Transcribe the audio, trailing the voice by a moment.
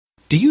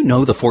Do you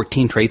know the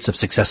 14 traits of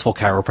successful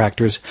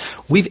chiropractors?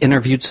 We've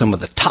interviewed some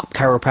of the top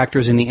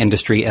chiropractors in the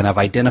industry and have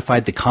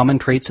identified the common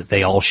traits that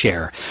they all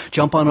share.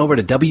 Jump on over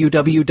to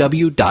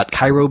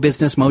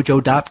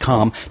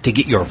www.chirobusinessmojo.com to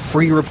get your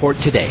free report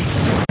today.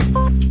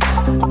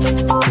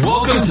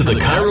 Welcome to the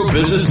Chiro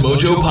Business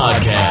Mojo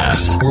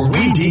podcast, where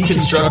we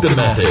deconstruct the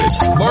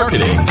methods,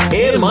 marketing,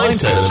 and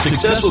mindset of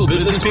successful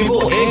business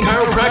people and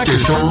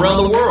chiropractors from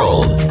around the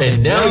world.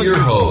 And now your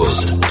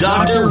host,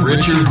 Dr.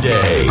 Richard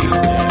Day.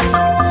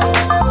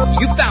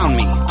 You found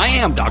me. I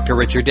am Dr.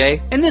 Richard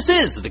Day, and this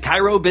is the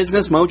Chiro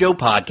Business Mojo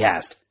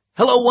podcast.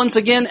 Hello once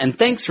again, and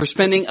thanks for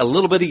spending a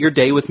little bit of your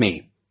day with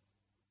me.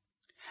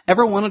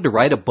 Ever wanted to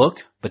write a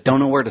book, but don't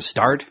know where to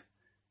start?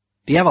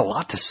 Do you have a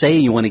lot to say?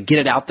 You want to get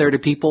it out there to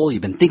people?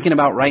 You've been thinking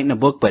about writing a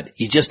book, but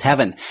you just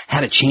haven't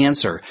had a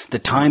chance or the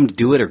time to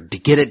do it or to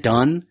get it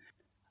done?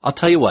 I'll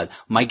tell you what,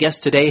 my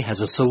guest today has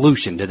a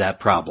solution to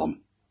that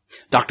problem.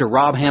 Dr.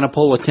 Rob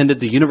Hanopole attended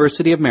the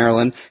University of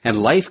Maryland and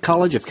Life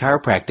College of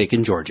Chiropractic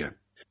in Georgia.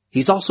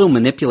 He's also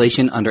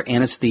Manipulation Under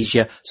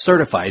Anesthesia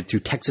certified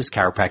through Texas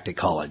Chiropractic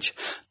College.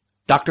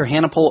 Dr.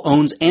 Hanopole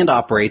owns and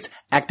operates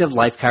Active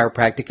Life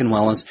Chiropractic and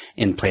Wellness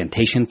in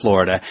Plantation,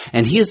 Florida,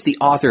 and he is the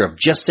author of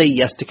Just Say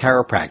Yes to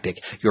Chiropractic,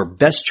 your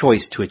best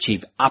choice to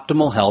achieve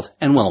optimal health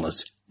and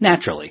wellness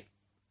naturally.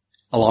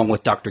 Along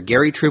with Dr.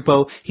 Gary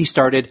Trupo, he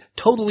started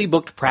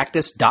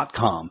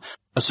TotallyBookedPractice.com,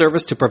 a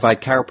service to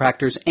provide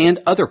chiropractors and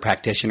other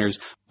practitioners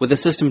with a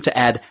system to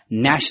add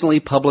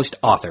nationally published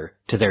author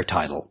to their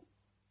title.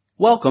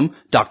 Welcome,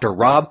 Dr.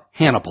 Rob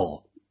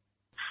Hanopole.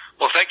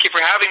 Well, thank you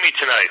for having me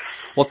tonight.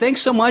 Well, thanks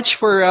so much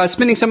for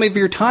spending some of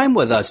your time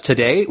with us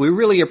today. We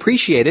really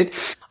appreciate it.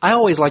 I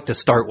always like to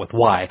start with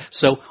why.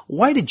 So,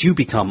 why did you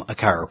become a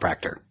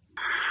chiropractor?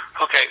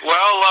 Okay,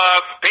 well,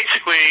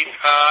 basically,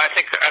 I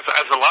think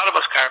as a lot of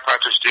us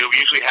chiropractors do, we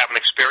usually have an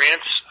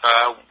experience,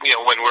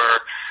 when we're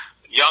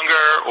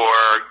younger or,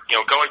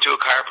 going to a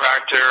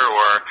chiropractor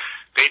or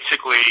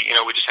basically,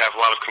 we just have a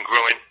lot of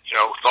congruent,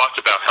 thoughts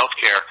about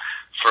healthcare.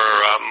 For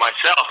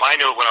myself, I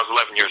knew it when I was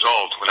 11 years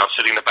old, when I was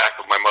sitting in the back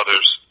of my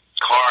mother's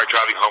car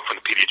driving home from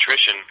the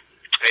pediatrician,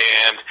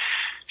 and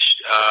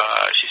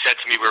she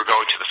said to me we were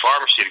going to the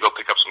pharmacy to go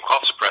pick up some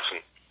cough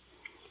suppressant.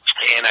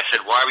 And I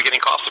said, why are we getting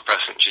cough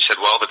suppressant? She said,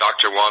 well, the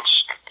doctor wants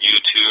you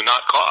to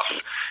not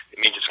cough. It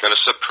means it's going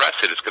to suppress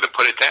it. It's going to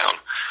put it down.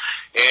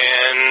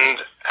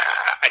 And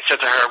I said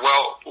to her,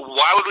 well,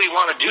 why would we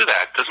want to do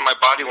that? Doesn't my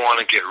body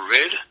want to get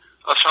rid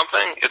of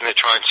something? Isn't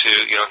it trying to,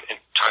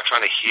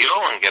 trying to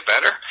heal and get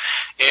better?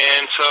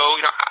 And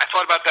so, I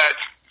thought about that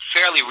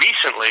fairly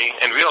recently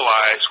and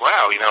realized,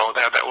 wow,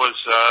 that was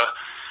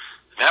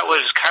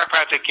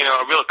chiropractic,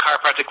 a real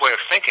chiropractic way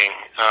of thinking.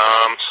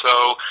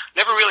 So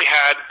never really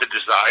had the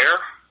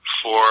desire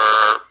for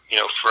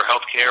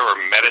healthcare or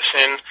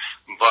medicine,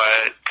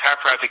 but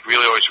chiropractic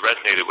really always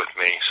resonated with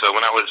me. So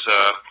when I was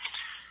a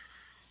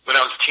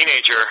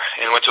teenager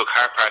and went to a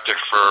chiropractor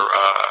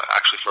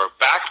for a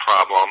back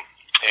problem,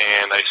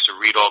 and I used to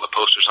read all the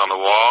posters on the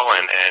wall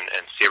and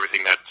see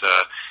everything that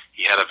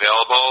he had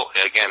available.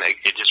 Again,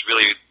 it just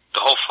really, the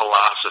whole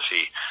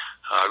philosophy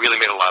really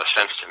made a lot of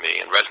sense to me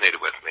and resonated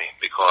with me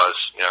because,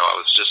 I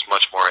was just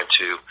much more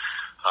into,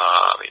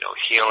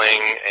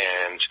 healing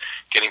and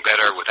getting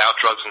better without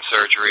drugs and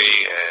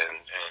surgery and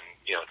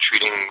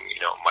treating,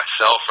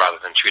 myself rather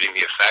than treating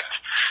the effect.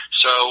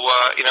 So,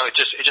 it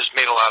just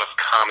made a lot of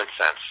common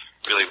sense,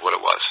 really what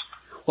it was.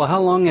 Well,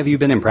 how long have you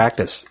been in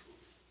practice?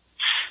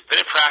 Been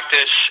in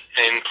practice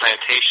in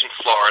Plantation,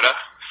 Florida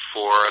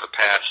for the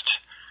past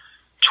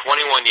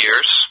 21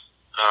 years,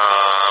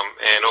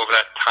 and over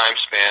that time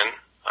span,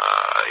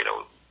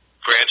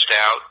 branched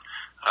out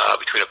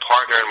between a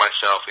partner and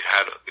myself. We've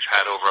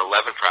had over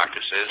 11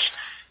 practices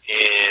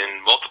in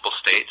multiple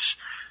states,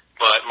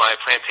 but my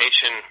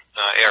Plantation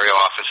area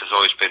office has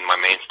always been my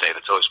mainstay.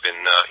 That's always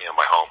been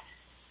my home.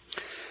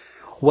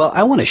 Well,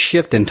 I want to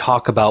shift and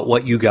talk about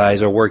what you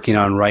guys are working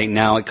on right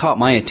now. It caught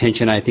my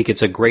attention. I think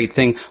it's a great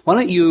thing. Why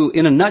don't you,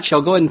 in a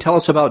nutshell, go ahead and tell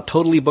us about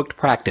Totally Booked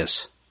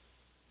Practice?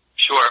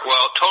 Sure.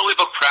 Well, Totally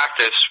Booked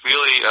Practice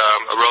really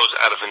arose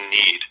out of a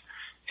need.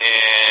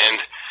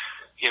 And,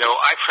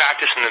 I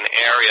practice in an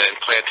area in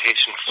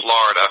Plantation,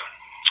 Florida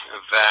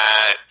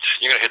that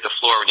you're going to hit the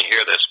floor when you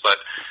hear this, but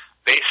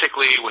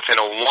basically within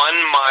a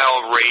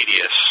 1-mile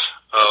radius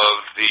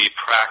of the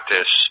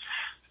practice,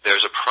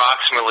 there's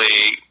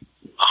approximately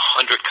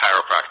 100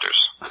 chiropractors.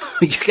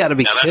 You got to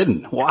be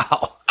kidding.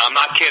 Wow. I'm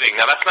not kidding.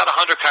 Now, that's not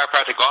 100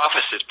 chiropractic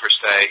offices per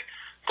se,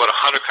 but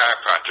 100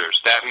 chiropractors.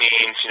 That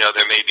means,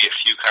 there may be a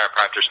few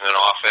chiropractors in an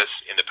office,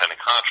 independent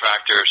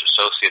contractors,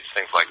 associates,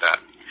 things like that.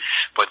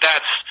 But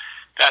that's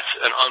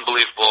an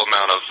unbelievable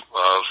amount of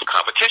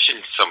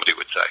competition, somebody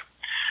would say.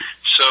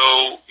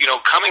 So,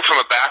 coming from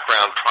a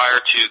background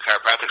prior to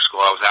chiropractic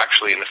school, I was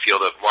actually in the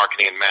field of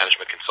marketing and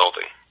management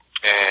consulting.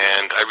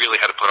 And I really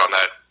had to put on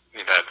that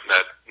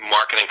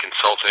marketing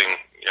consulting,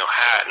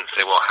 hat and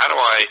say, well, how do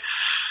I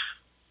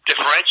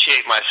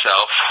differentiate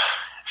myself,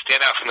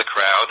 stand out from the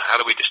crowd?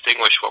 How do we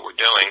distinguish what we're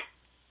doing?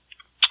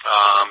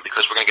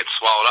 Because we're going to get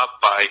swallowed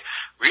up by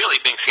really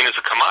being seen as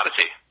a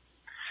commodity.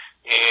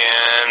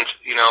 And,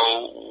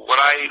 what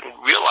I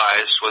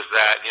realized was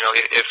that,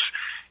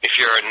 if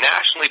you're a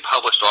nationally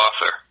published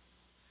author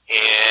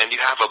and you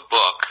have a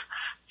book,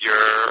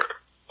 you're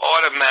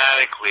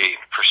automatically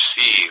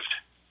perceived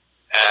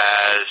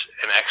as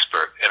an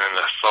expert and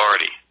an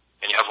authority,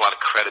 and you have a lot of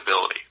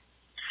credibility.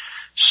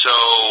 So,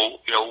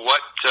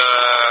 what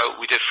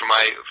we did for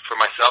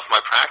myself,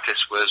 my practice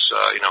was,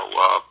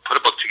 put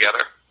a book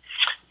together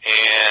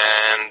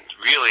and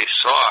really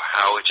saw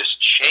how it just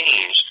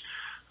changed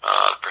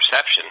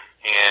perception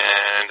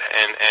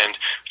and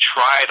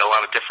tried a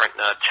lot of different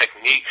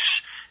techniques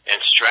and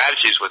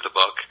strategies with the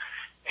book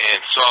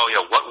and saw,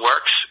 what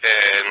works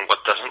and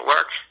what doesn't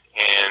work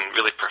and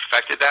really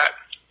perfected that.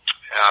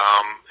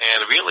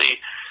 And really,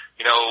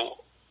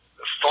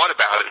 thought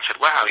about it and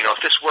said, wow,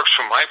 if this works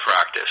for my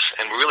practice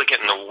and we're really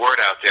getting the word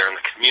out there in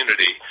the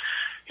community,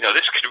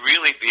 this could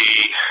really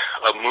be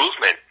a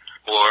movement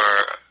or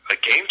a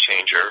game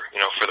changer,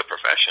 for the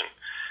profession,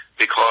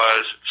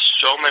 because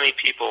so many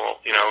people,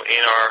 in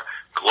our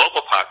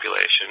global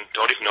population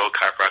don't even know what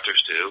chiropractors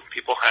do.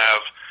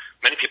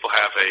 Many people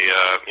have a,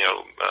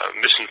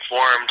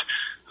 misinformed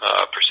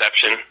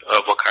perception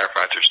of what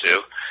chiropractors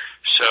do.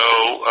 So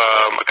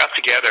I got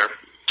together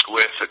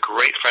with a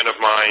great friend of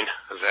mine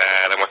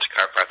that I went to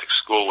chiropractic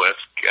school with,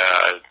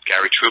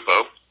 Gary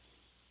Trupo,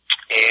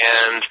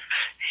 and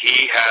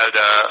he had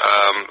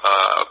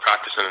a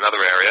practice in another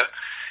area.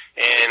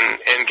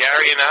 And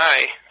Gary and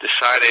I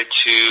decided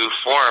to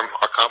form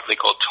our company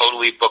called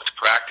Totally Booked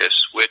Practice,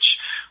 which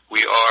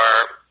we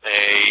are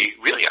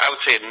I would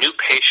say a new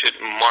patient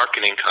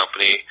marketing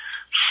company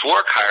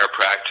for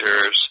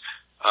chiropractors,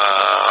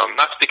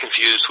 not to be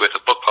confused with a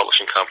book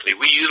publishing company.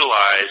 We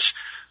utilize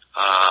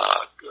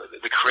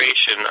the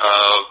creation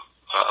of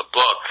a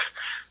book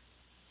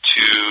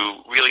to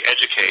really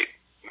educate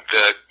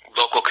the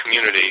local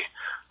community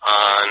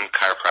on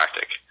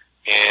chiropractic.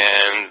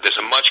 And there's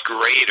a much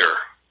greater,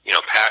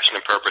 passion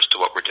and purpose to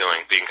what we're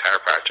doing, being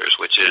chiropractors,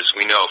 which is,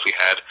 we know if we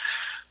had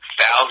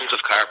thousands of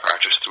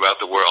chiropractors throughout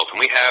the world, and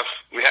we have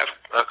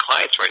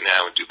clients right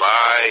now in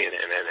Dubai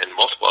and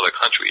multiple other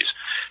countries,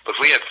 but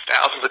if we had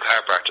thousands of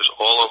chiropractors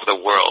all over the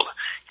world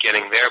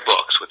getting their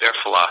books with their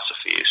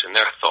philosophies and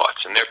their thoughts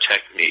and their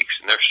techniques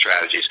and their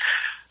strategies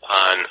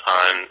on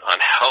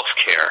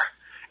healthcare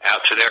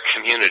out to their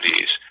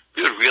communities,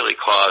 we would really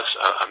cause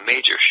a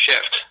major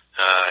shift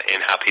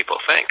in how people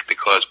think,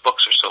 because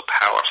books are so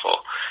powerful.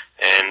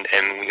 And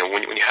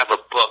when you have a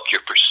book,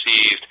 you're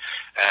perceived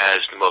as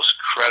the most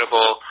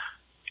credible,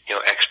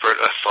 expert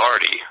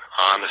authority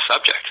on the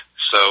subject.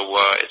 So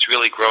it's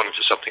really grown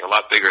into something a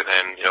lot bigger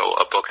than,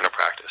 a book and a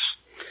practice.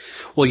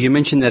 Well, you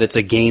mentioned that it's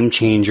a game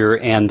changer,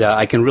 and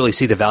I can really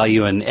see the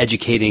value in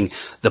educating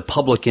the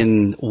public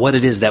in what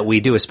it is that we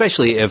do,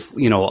 especially if, a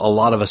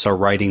lot of us are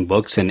writing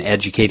books and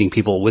educating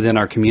people within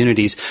our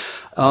communities.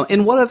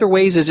 In what other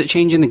ways is it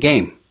changing the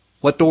game?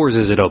 What doors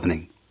is it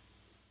opening?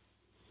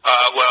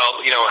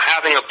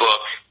 Having a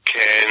book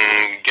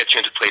can get you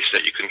into places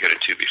that you couldn't get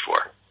into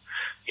before.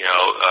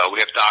 We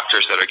have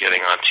doctors that are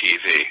getting on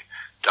TV,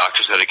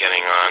 doctors that are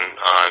getting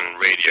on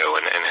radio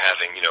and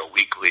having,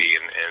 weekly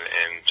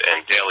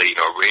and daily,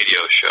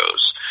 radio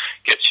shows,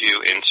 gets you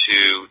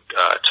into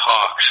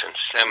talks and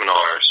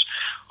seminars,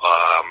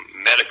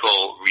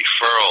 medical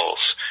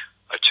referrals,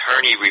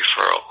 attorney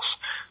referrals.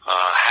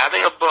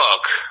 Having a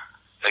book,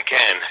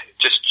 again,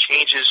 just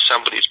changes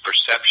somebody's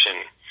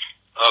perception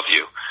of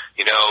you.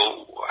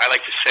 I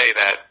like to say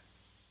that,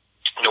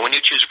 when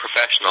you choose a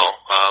professional,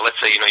 let's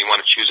say, you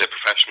want to choose a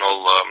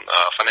professional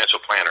financial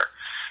planner,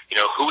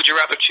 who would you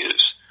rather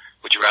choose?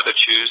 Would you rather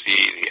choose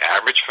the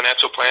average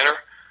financial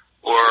planner,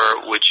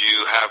 or would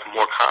you have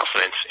more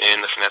confidence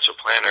in the financial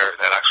planner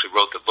that actually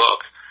wrote the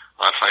book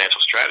on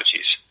financial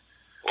strategies?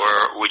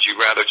 Or would you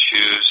rather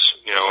choose,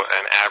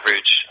 an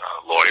average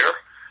lawyer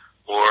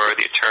or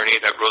the attorney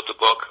that wrote the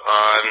book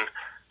on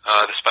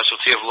the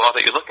specialty of law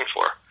that you're looking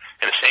for?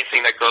 And the same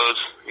thing that goes,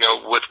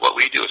 with what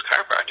we do as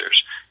chiropractors.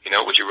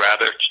 Would you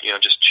rather,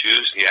 just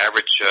choose the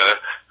average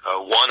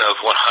one of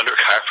 100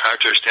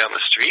 chiropractors down the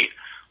street,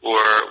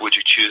 or would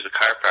you choose the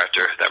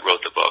chiropractor that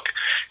wrote the book?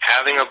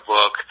 Having a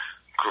book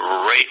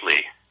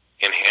greatly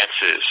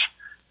enhances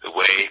the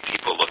way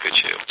people look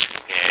at you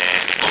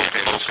and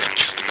opens a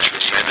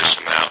tremendous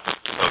amount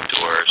of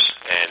doors.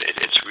 And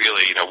it's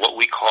really, what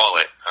we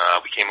call it.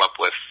 We came up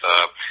with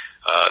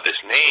this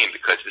name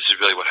because this is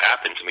really what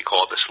happens, and we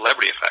call it the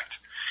celebrity effect.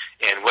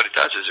 And what it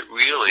does is it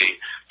really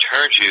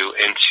turns you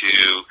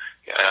into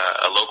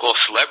a local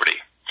celebrity.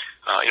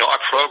 Our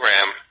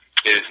program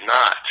is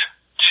not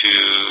to,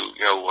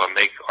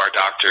 make our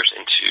doctors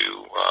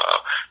into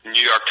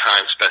New York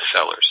Times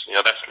bestsellers.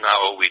 That's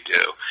not what we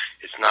do.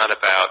 It's not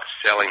about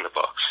selling the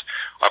books.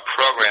 Our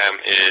program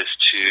is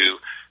to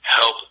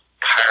help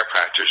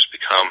chiropractors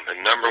become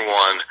the number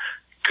one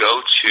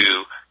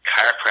go-to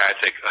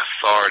chiropractic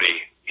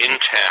authority in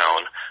town,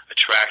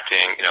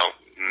 attracting,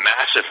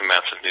 massive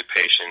amounts of new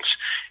patients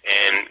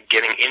and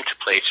getting into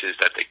places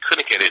that they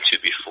couldn't get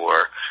into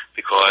before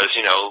because,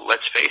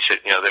 let's face it,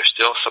 there's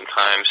still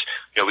sometimes,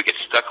 we get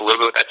stuck a little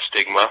bit with that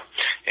stigma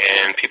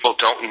and people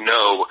don't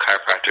know what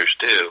chiropractors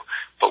do.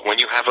 But when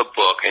you have a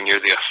book and you're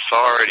the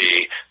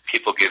authority,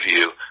 people give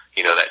you,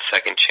 that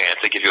second chance.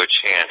 They give you a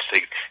chance.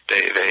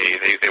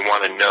 They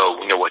want to know,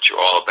 what you're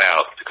all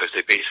about because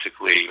they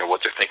basically,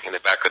 what they're thinking in the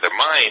back of their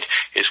mind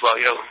is, well,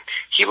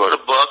 he wrote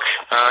a book.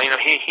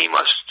 He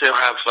must still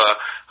have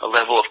a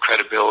level of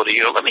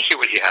credibility. Let me hear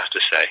what he has to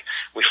say.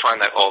 We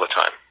find that all the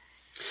time.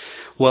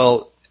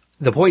 Well,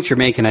 the points you're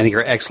making, I think,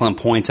 are excellent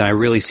points, and I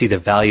really see the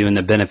value and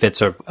the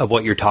benefits of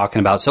what you're talking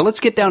about. So let's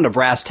get down to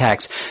brass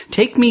tacks.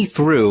 Take me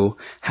through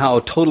how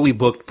totally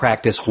booked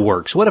practice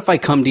works. What if I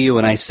come to you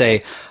and I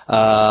say,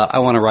 I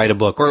want to write a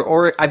book,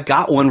 or I've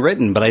got one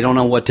written, but I don't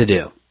know what to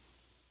do?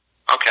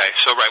 Okay,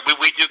 so right,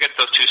 we do get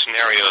those two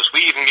scenarios.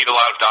 We even meet a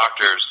lot of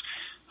doctors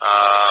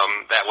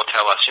that will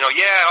tell us,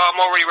 I'm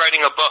already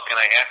writing a book, and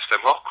I ask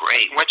them, well,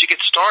 great, when'd you get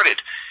started?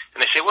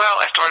 And they say, well,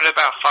 I started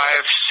about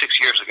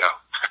 5-6 years ago.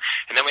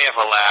 And then we have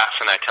a laugh,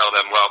 and I tell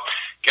them, well,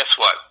 guess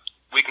what?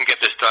 We can get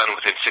this done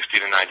within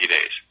 60 to 90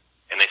 days.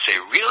 And they say,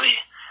 really?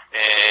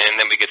 And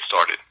then we get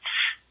started.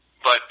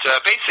 But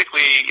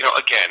basically,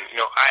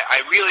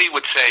 I really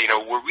would say,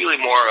 we're really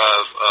more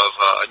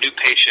of a new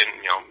patient,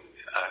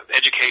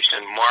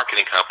 education and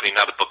marketing company,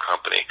 not a book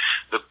company.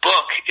 The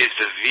book is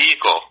the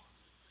vehicle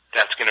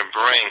that's going to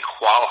bring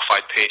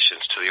qualified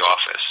patients to the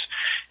office.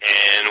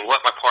 And what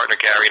my partner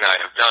Gary and I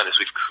have done is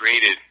we've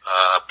created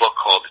a book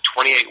called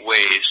 28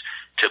 Ways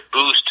to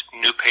Boost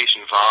New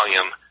Patient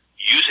Volume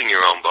Using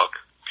Your Own Book.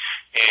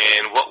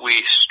 And what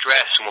we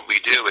stress and what we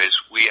do is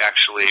we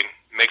actually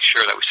make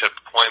sure that we set up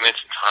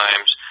appointments and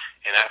times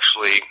and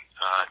actually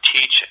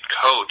teach and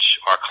coach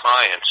our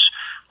clients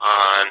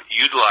on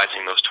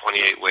utilizing those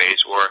 28 ways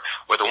or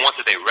the ones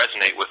that they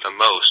resonate with the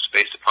most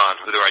based upon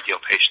who their ideal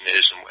patient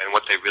is and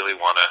what they really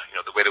want to,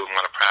 the way they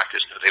want to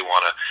practice and who they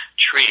want to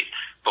treat.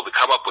 But we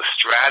come up with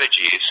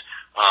strategies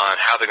on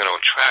how they're going to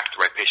attract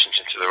the right patients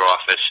into their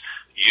office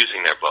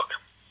using their book.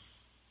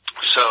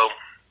 So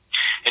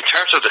in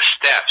terms of the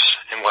steps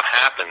and what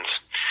happens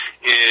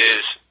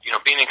is,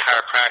 being in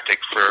chiropractic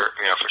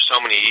for so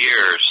many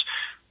years,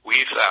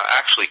 we've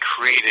actually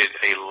created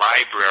a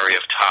library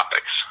of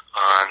topics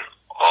on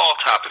all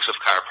topics of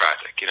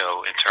chiropractic,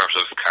 in terms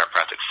of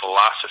chiropractic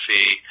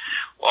philosophy,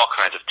 all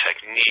kinds of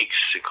techniques,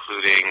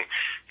 including,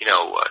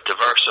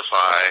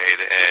 diversified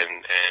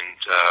and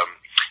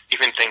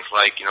even things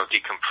like,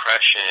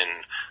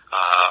 decompression,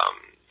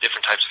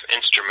 different types of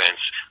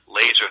instruments,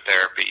 laser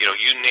therapy,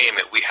 you name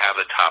it, we have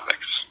the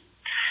topics.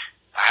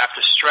 I have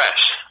to stress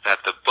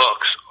that the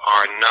books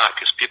are not,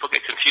 because people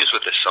get confused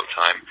with this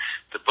sometimes,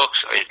 the books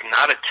is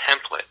not a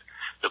template.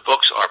 The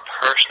books are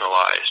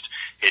personalized.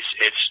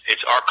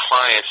 It's our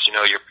clients,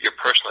 your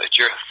personal, it's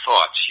your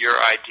thoughts, your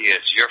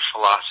ideas, your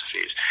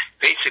philosophies.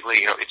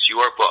 Basically, it's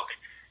your book.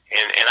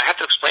 And I have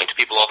to explain to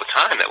people all the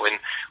time that when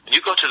you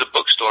go to the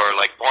bookstore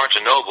like Barnes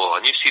 & Noble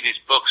and you see these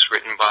books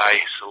written by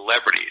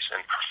celebrities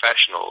and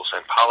professionals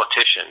and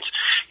politicians,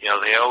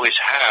 they always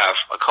have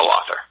a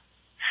co-author.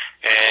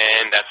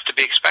 And that's to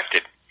be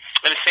expected.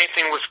 And the same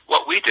thing with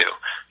what we do.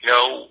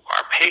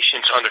 Our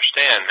patients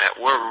understand that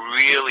we're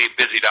really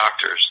busy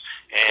doctors.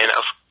 And,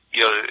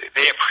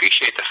 they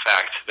appreciate the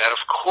fact that,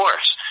 of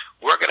course,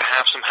 we're going to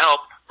have some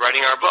help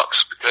writing our books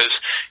because,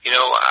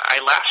 I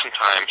laugh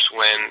sometimes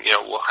when,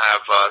 we'll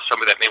have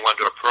somebody that may want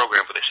to do a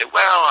program, but they say,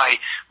 well, I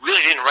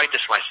really didn't write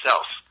this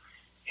myself.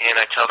 And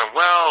I tell them,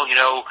 well,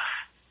 90%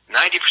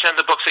 of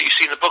the books that you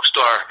see in the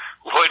bookstore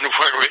weren't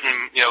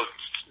written,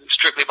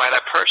 strictly by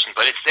that person,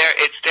 but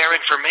it's their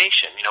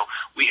information.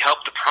 We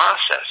help the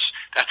process.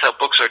 That's how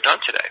books are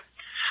done today.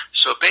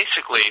 So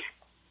basically,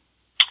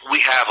 we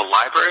have a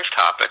library of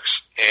topics,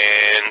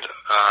 and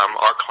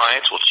our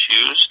clients will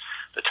choose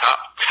the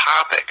top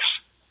topics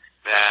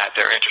that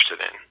they're interested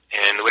in.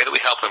 And the way that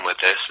we help them with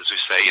this is we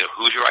say,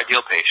 who's your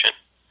ideal patient?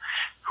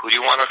 Who do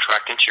you want to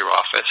attract into your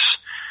office?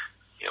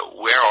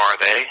 Where are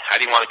they? How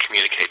do you want to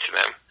communicate to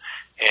them?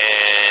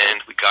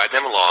 And we guide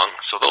them along.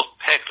 So they'll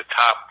pick the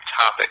top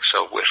topics.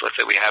 So let's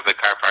say we have a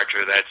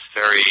chiropractor that's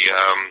very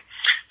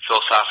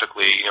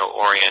philosophically,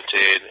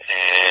 oriented,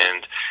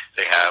 and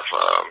they have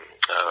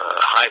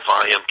high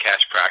volume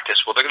cash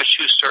practice. Well, they're going to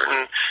choose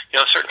certain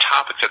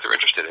topics that they're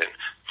interested in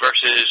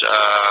versus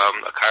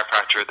a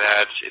chiropractor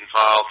that's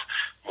involved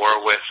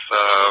more with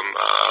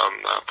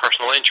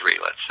personal injury,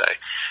 let's say.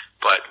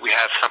 But we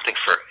have something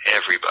for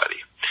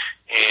everybody.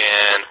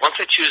 And once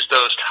they choose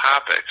those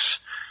topics,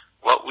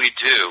 what we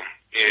do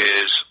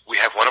is we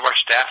have one of our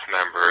staff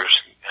members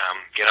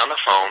get on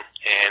the phone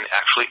and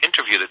actually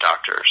interview the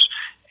doctors,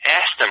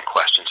 ask them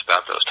questions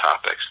about those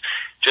topics.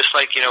 Just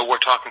like,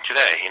 we're talking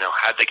today,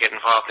 how'd they get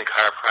involved in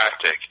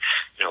chiropractic?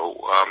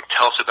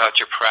 Tell us about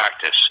your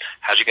practice.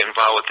 How'd you get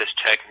involved with this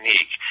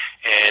technique?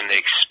 And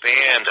they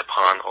expand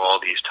upon all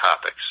these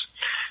topics.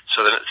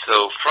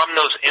 So from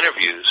those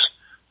interviews,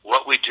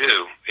 what we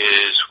do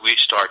is we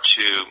start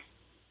to,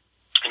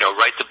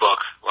 write the book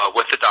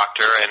with the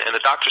doctor, and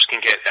the doctors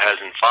can get as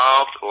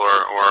involved or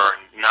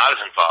not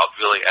as involved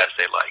really as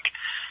they like.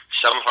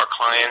 Some of our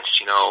clients,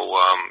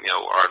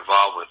 are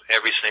involved with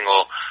every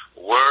single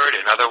word,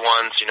 and other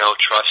ones,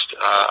 trust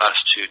us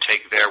to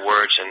take their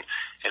words and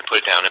put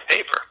it down in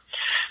paper.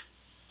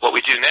 What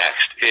we do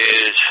next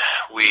is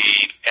we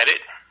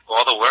edit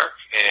all the work,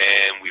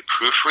 and we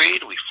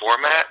proofread, we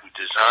format, we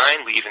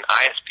design, we even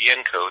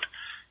ISBN code,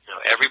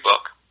 every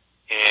book,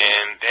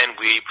 and then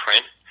we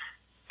print,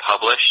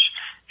 publish,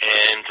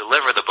 and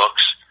deliver the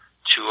books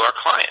to our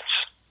clients.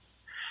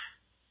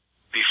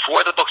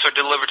 Before the books are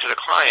delivered to the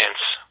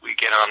clients, we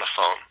get on the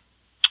phone,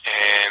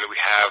 and we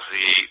have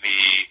the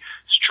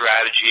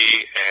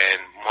strategy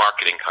and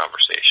marketing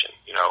conversation,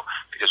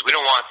 because we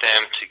don't want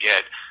them to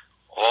get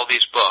all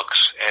these books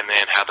and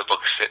then have the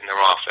books sit in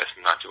their office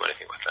and not do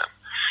anything with them.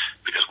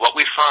 Because what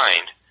we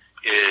find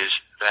is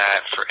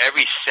that for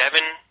every 7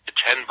 to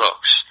 10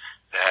 books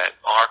that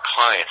our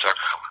clients, our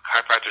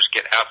chiropractors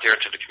get out there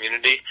into the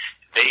community,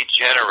 they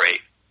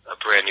generate a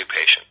brand new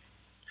patient.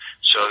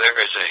 So there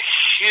is a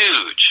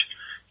huge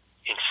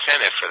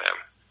incentive for them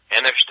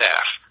and their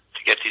staff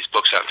to get these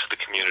books out into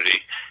the community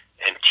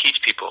and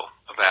teach people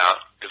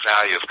about the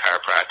value of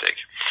chiropractic.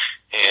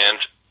 And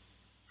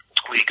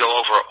we go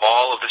over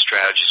all of the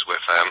strategies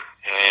with them,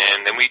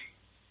 and then we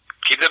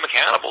keep them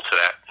accountable to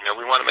that.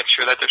 We want to make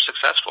sure that they're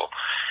successful.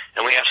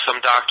 And we have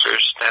some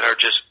doctors that are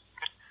just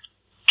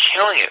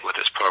killing it with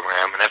this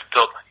program and have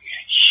built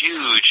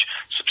huge,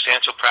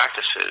 substantial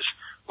practices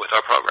with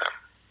our program.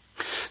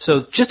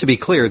 So just to be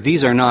clear,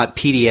 these are not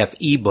PDF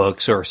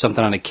e-books or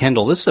something on a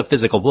Kindle. This is a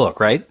physical book,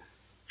 right?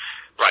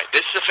 Right.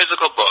 This is a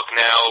physical book.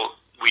 Now,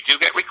 we do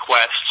get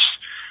requests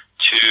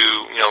to,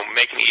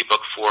 make an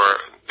e-book for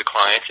the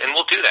clients, and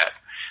we'll do that.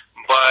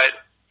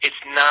 But it's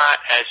not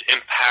as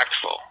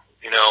impactful.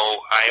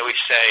 I always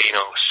say,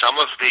 some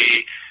of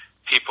the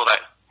people that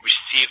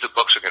receive the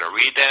books are going to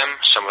read them.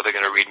 Some are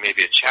going to read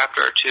maybe a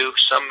chapter or two.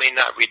 Some may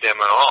not read them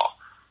at all.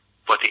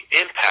 But the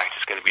impact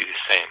is going to be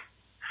the same.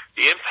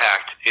 The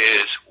impact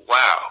is,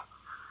 wow,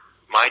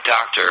 my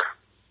doctor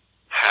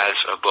has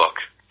a book,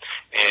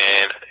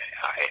 and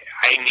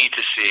I need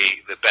to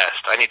see the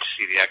best. I need to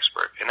see the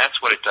expert, and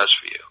that's what it does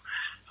for you.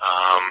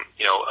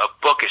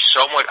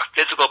 A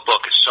physical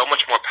book is so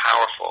much more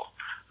powerful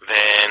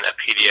than a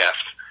PDF.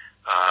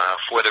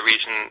 For the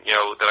reason,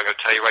 that I'm going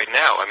to tell you right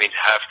now. I mean,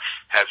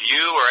 have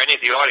you or any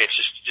of the audience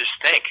just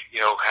think,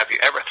 have you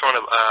ever thrown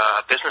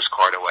a business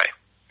card away?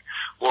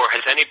 Or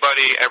has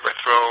anybody ever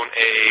thrown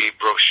a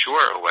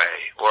brochure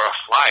away or a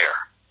flyer?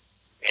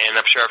 And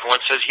I'm sure everyone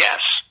says yes.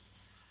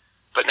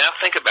 But now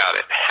think about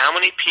it. How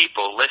many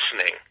people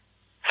listening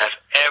have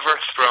ever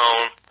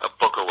thrown a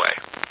book away?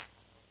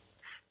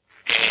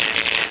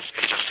 And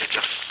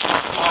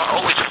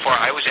always a far.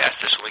 I always ask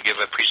this when we give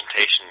a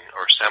presentation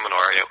or a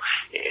seminar.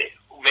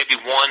 Maybe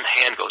one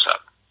hand goes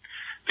up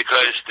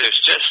because there's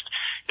just,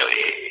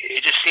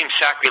 it just seems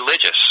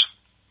sacrilegious.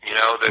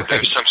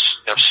 There's some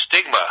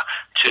stigma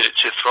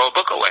to throw a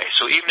book away.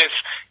 So even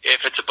if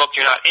it's a book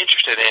you're not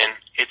interested in,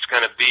 it's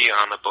going to be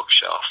on the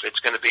bookshelf. It's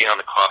going to be on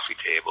the coffee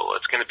table.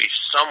 It's going to be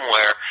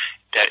somewhere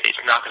that it's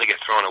not going to get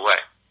thrown away.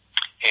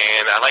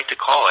 And I like to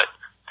call it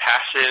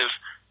passive,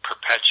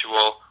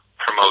 perpetual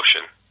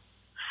promotion.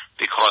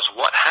 Because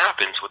what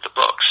happens with the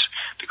books,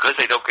 because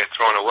they don't get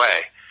thrown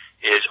away,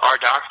 is our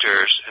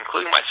doctors,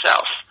 including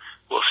myself,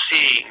 will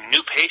see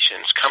new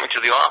patients coming to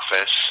the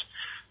office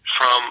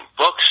from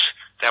books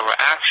that were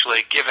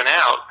actually given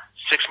out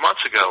 6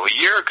 months ago, a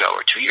year ago,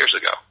 or 2 years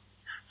ago.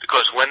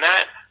 Because when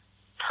that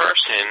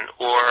person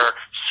or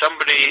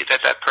somebody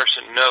that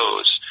person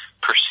knows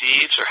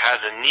perceives or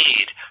has a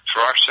need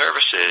for our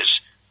services,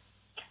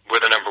 we're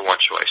the number one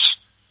choice.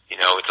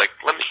 It's like,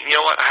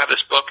 I have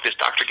this book, this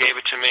doctor gave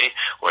it to me,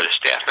 or the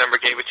staff member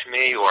gave it to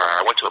me, or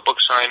I went to a book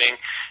signing.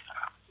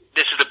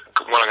 This is the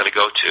one I'm going to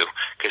go to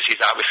because he's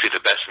obviously the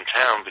best in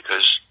town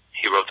because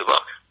he wrote the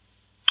book.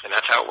 And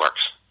that's how it works.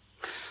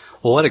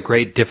 Well, what a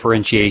great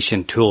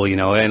differentiation tool,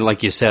 and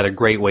like you said, a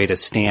great way to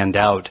stand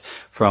out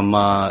from,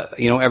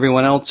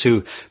 everyone else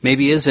who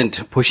maybe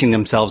isn't pushing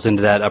themselves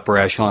into that upper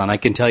echelon. I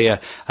can tell you,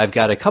 I've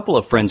got a couple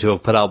of friends who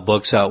have put out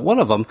books. One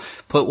of them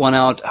put one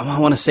out, I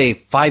want to say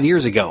 5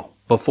 years ago.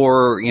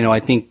 Before, I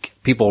think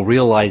people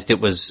realized it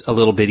was a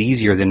little bit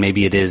easier than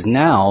maybe it is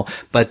now.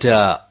 But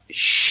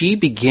she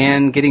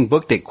began getting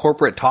booked at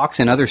corporate talks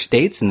in other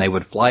states, and they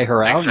would fly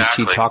her out, and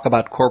she'd talk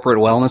about corporate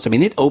wellness. I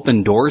mean, it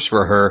opened doors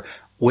for her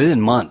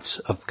within months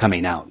of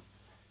coming out.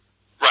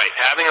 Right.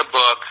 Having a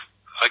book,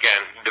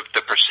 again,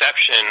 the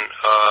perception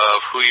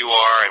of who you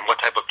are and what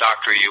type of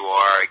doctor you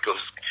are, it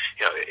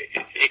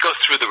goes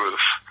through the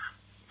roof.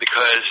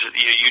 Because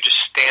you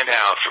just stand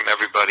out from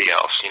everybody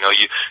else.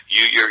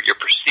 You're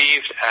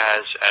perceived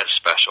as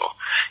special.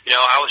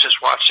 I was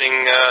just watching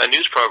a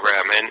news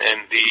program,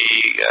 and the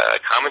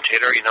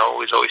commentator, is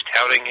always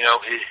touting,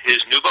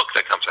 his new book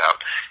that comes out.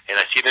 and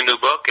I see the new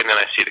book, and then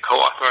I see the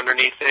co-author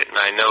underneath it, and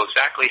I know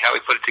exactly how we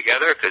put it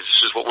together because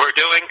this is what we're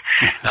doing.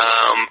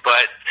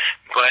 But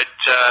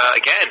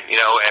again,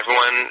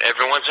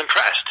 everyone's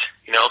impressed.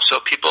 So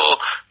people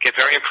get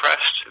very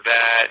impressed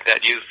that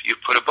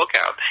you've put a book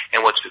out.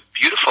 And what's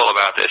beautiful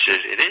about this is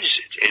it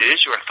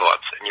is your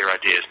thoughts and your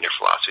ideas and your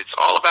philosophy. It's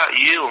all about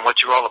you and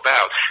what you're all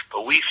about.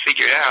 But we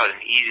figured out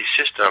an easy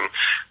system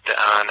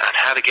on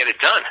how to get it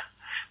done,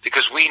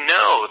 because we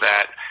know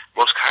that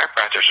most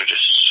chiropractors are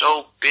just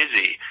so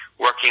busy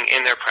working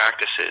in their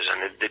practices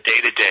and the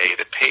day-to-day,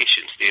 the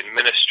patients, the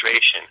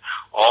administration,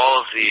 all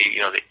of the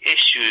the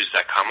issues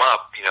that come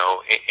up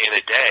in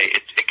a day.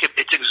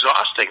 It's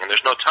exhausting, and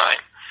there's no time.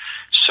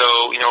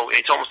 So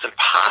it's almost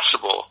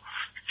impossible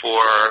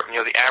for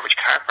the average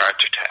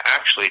chiropractor to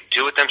actually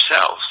do it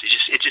themselves.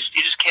 You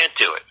just can't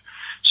do it.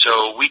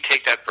 So we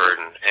take that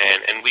burden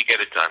and we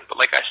get it done. But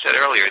like I said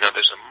earlier,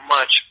 there's a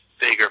much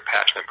bigger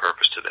passion and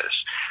purpose to this.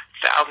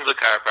 Thousands of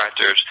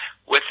chiropractors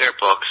with their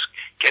books,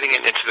 getting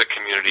it into their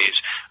communities.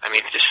 I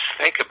mean, just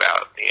think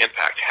about the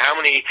impact. How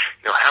many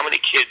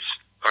kids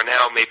are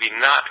now maybe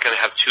not going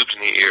to have tubes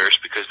in the ears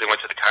because they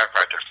went to the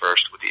chiropractor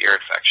first with the ear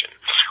infection?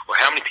 Or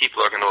how many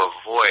people are going to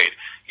avoid,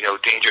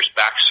 dangerous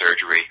back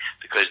surgery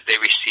because they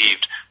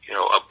received,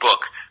 a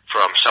book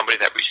from somebody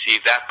that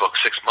received that book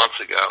 6 months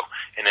ago,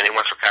 and then they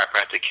went for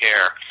chiropractic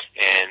care,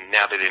 and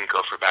now they didn't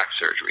go for back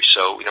surgery.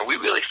 So, we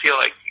really feel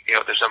like,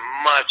 there's a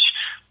much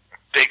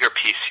bigger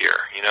piece here.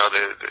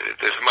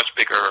 There's a much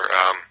bigger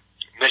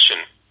mission,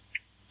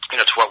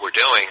 to what we're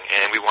doing,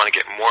 and we want to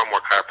get more and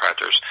more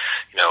chiropractors,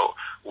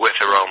 with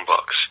their own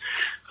books.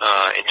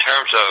 In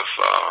terms of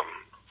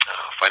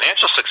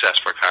financial success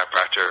for a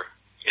chiropractor,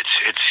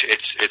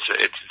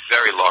 it's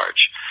very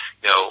large.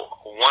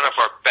 One of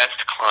our best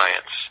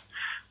clients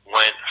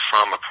went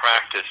from a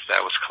practice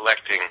that was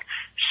collecting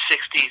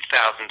 $60,000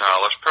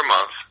 per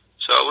month,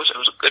 so it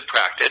was a good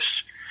practice,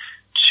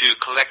 to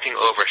collecting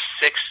over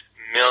 $6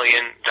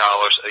 million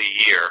a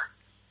year.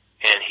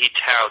 And he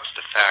touts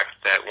the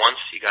fact that once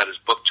he got his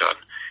book done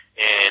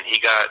and he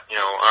got,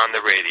 on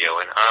the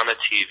radio and on the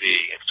TV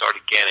and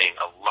started getting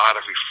a lot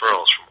of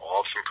referrals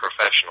from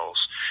professionals,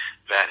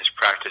 that his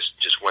practice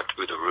just went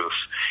through the roof.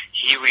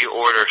 He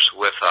reorders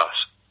with us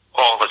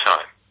all the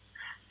time.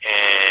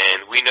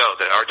 And we know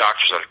that our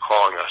doctors are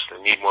calling us.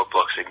 They need more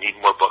books. They need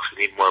more books.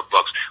 They need more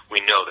books.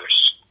 We know they're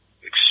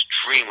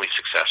extremely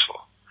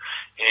successful.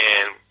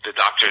 And the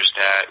doctors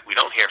that we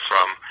don't hear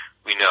from,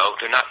 we know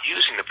they're not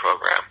using the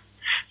program.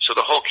 So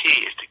the whole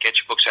key is to get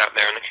your books out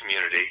there in the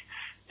community,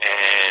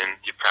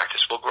 and your practice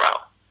will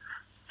grow.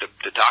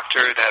 The doctor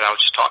that I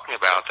was just talking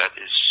about that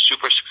is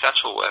super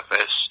successful with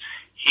this,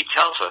 he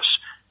tells us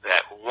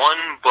that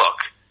one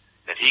book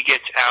that he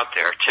gets out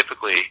there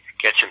typically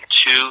gets him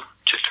 2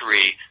 to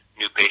 3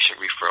 new patient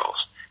referrals.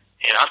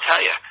 And I'll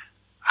tell you,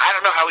 I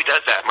don't know how he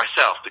does that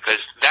myself, because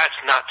that's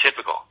not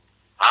typical.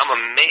 I'm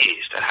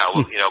amazed at how,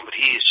 but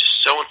he is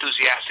just so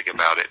enthusiastic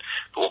about it.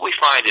 But what we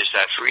find is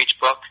that for each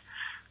book,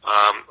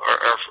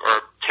 or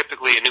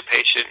typically a new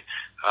patient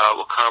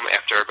will come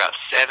after about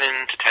 7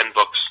 to 10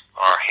 books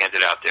are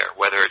handed out there,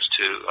 whether it's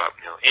to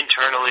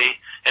internally,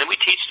 and we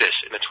teach this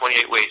in the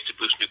 28 ways to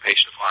boost new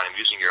patient volume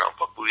using your own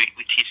book. We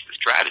teach the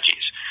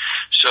strategies.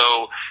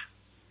 So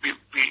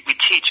we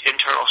teach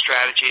internal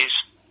strategies,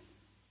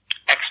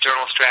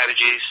 external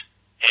strategies,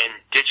 and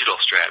digital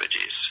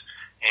strategies,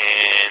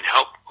 and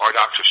help our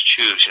doctors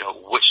choose,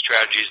 which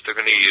strategies they're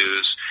going to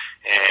use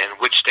and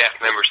which staff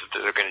members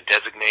that they're going to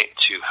designate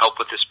to help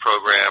with this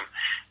program,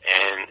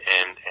 and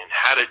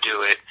how to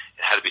do it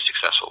and how to be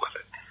successful with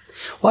it.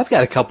 Well, I've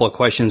got a couple of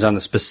questions on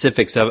the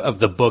specifics of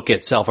the book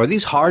itself. Are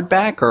these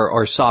hardback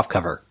or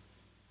softcover?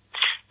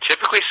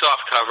 Typically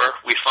softcover.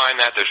 We find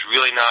that there's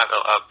really not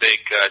a big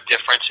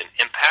difference in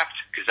impact,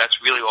 because that's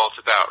really all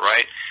it's about,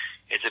 right?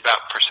 It's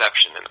about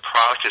perception, and the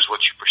product is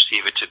what you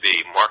perceive it to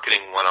be,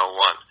 marketing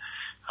 101.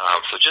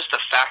 So just the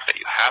fact that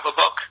you have a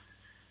book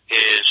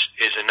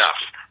is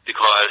enough,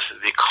 because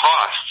the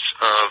costs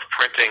of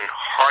printing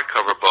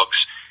hardcover books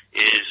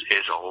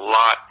is a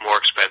lot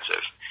more expensive.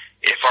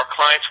 If our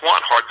clients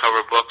want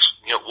hardcover books,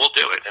 we'll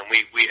do it, and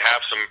we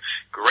have some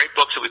great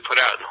books that we put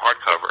out in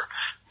hardcover,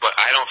 but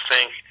I don't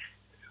think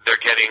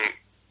they're getting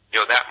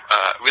that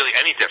really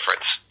any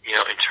difference in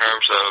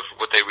terms of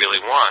what they really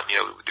want.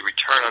 The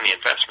return on the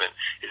investment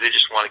is they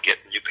just want to get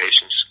new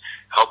patients,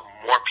 help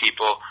more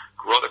people,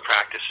 grow their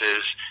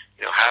practices,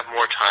 have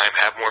more time,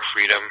 have more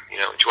freedom,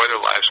 enjoy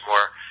their lives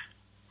more.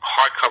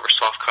 Hardcover,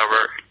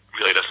 softcover, it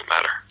really doesn't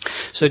matter.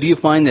 So do you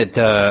find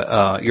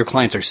that your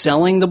clients are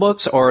selling the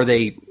books, or are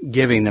they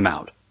giving them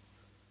out?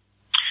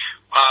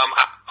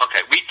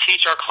 Okay, we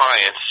teach our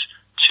clients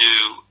to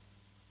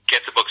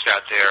get the books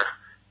out there,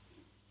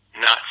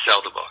 not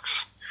sell the books.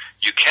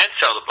 You can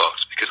sell the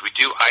books because we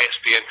do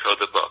ISBN code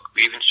the book.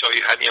 We even show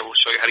you how, we'll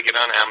show you how to get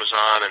on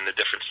Amazon and the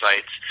different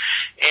sites.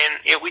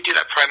 And, we do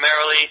that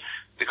primarily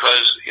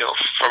because,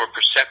 from a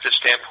perceptive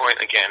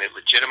standpoint, again, it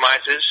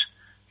legitimizes,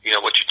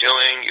 what you're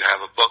doing. You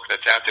have a book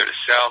that's out there to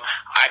sell.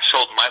 I've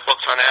sold my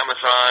books on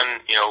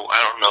Amazon. I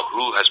don't know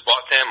who has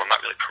bought them. I'm not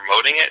really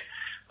promoting it.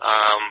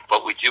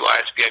 but we do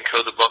ISBN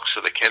code the books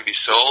so they can be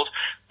sold.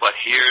 But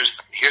here's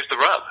the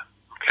rub,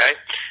 okay?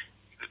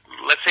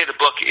 Let's say the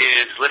book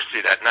is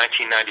listed at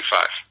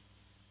 $19.95,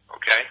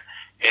 okay?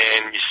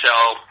 And you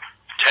sell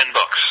 10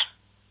 books.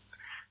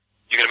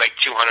 You're going to make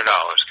 $200,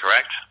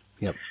 correct?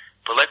 Yep.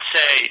 But let's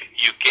say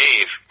you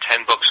gave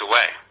 10 books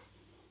away,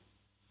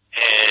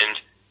 and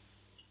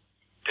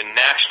the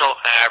national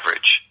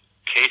average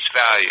case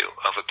value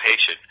of a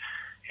patient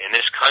in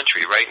this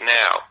country right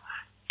now,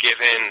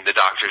 given the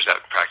doctors that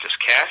practice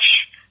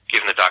cash,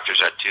 given the doctors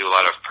that do a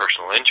lot of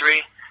personal injury,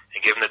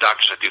 and given the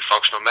doctors that do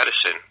functional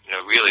medicine,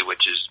 really,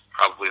 which is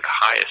probably the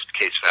highest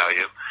case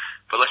value,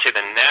 but let's say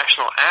the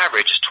national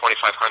average is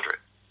 $2,500.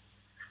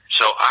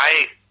 So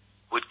I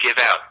would give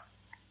out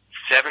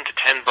 7 to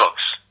 10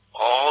 books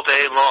all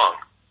day long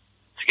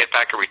to get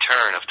back a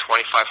return of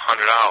 $2,500,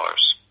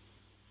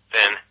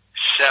 then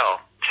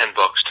sell 10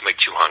 books to make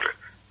 $200.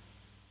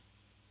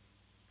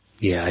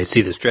 Yeah, I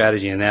see the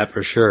strategy in that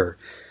for sure.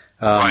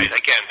 Right,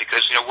 again,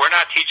 because we're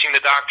not teaching the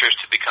doctors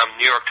to become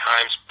New York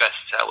Times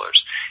bestsellers.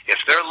 If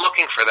they're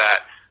looking for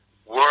that,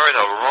 we're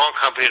the wrong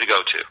company to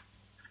go to.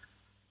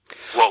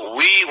 What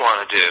we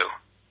want to do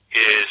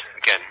is,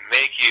 again,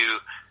 make you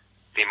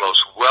the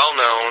most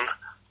well-known,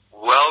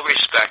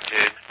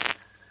 well-respected,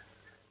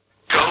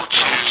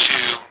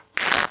 go-to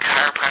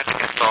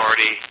chiropractic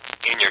authority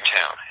in your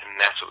town, and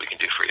that's what we can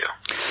do for you.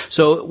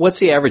 So what's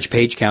the average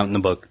page count in the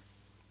book?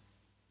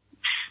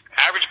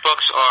 Average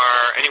books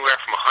are anywhere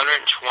from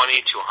 120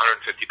 to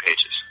 150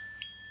 pages.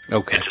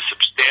 Okay. It's a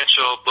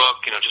substantial book,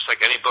 just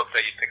like any book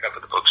that you pick up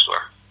at the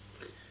bookstore.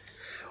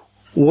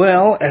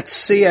 Well, let's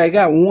see. I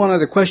got one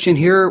other question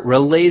here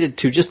related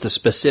to just the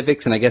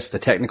specifics and I guess the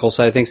technical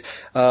side of things.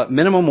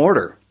 Minimum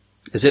order.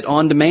 Is it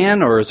on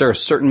demand or is there a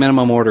certain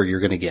minimum order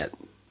you're going to get?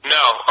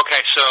 No.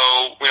 Okay. So,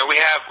 we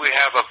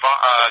have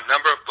a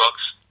number of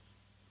books,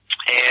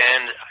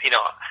 and,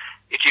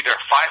 it's either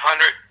a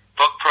 500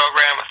 book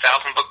program, a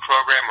 1,000 book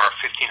program, or a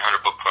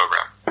 1,500 book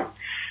program.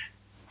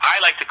 I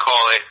like to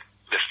call it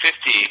the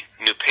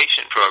 50 new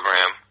patient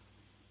program,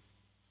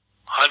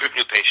 100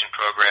 new patient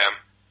program,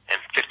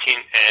 and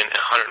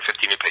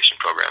 150 new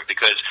patient program.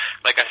 Because,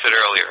 like I said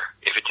earlier,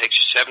 if it takes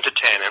you 7 to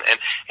 10, and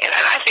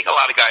I think a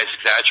lot of guys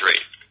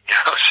exaggerate.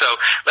 So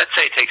let's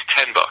say it takes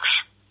 10 books.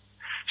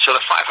 So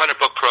the 500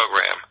 book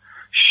program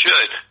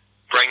should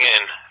bring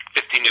in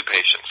 50 new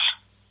patients.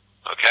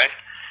 Okay,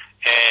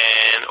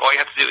 and all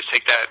you have to do is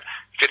take that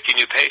 50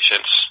 new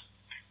patients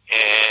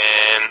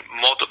and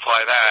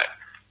multiply that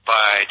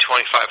by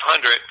 2,500,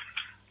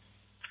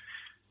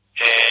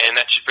 and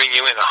that should bring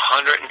you in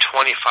 $125,000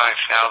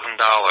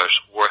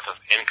 worth of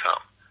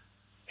income.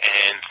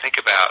 And think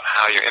about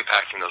how you're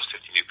impacting those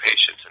 50 new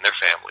patients and their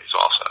families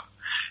also.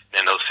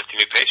 And those 50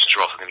 new patients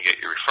are also going to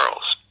get you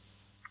referrals.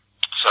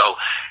 So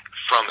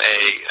from a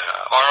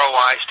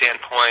ROI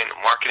standpoint,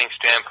 marketing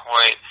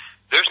standpoint,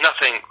 there's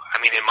nothing,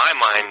 in my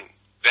mind,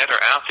 better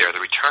out there. The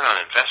return on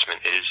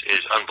investment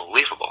is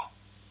unbelievable.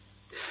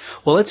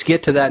 Well, let's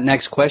get to that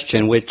next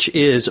question, which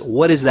is,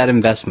 what is that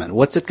investment?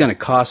 What's it going to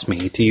cost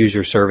me to use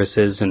your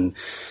services and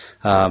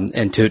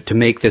to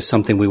make this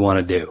something we want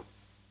to do?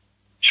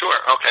 Sure.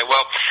 Okay.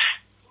 Well,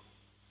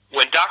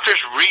 when doctors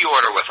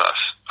reorder with us,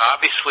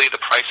 obviously the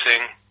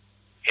pricing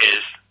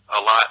is a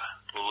lot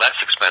less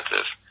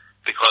expensive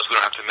because we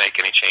don't have to make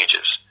any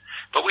changes.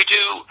 But we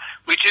do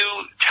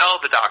tell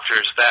the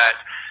doctors that,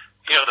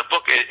 the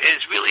book is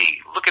really,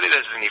 look at it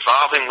as an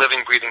evolving,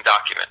 living, breathing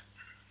document.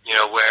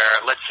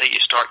 Where, let's say you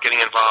start getting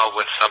involved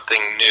with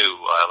something new,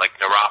 like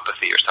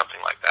neuropathy or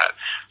something like that.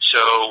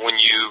 So when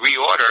you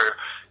reorder,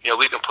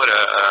 we can put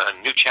a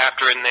new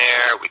chapter in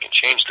there, we can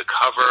change the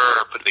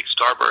cover, put a big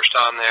starburst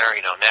on there,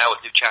 now with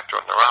new chapter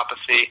on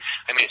neuropathy.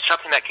 It's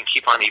something that can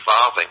keep on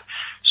evolving.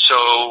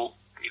 So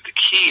the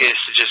key is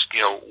to just,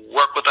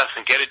 work with us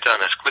and get it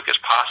done as quick as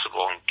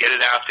possible and get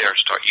it out there and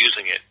start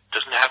using it. It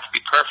doesn't have to be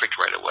perfect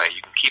right away.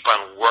 You can keep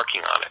on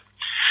working on it.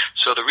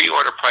 So the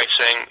reorder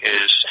pricing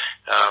is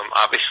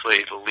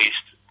obviously the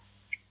least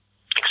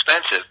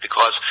expensive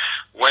because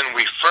when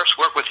we first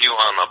work with you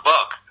on the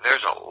book,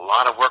 there's a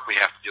lot of work we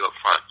have to do up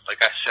front. Like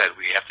I said,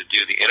 we have to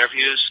do the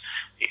interviews,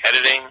 the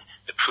editing,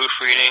 the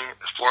proofreading,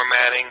 the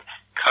formatting,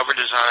 cover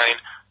design,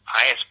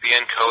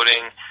 ISBN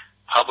coding,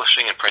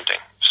 publishing, and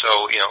printing.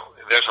 So,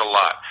 there's a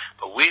lot.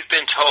 But we've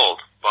been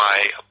told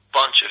by a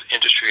bunch of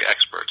industry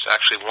experts,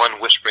 actually one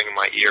whispering in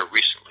my ear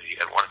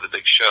recently at one of the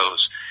big shows,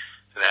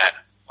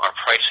 that our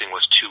pricing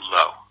was too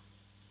low.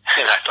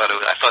 And I thought it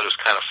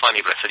was kind of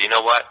funny, but I said, you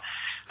know what?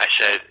 I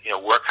said,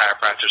 we're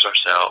chiropractors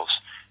ourselves,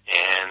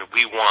 and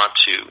we want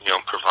to,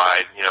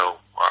 provide,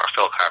 our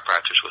fellow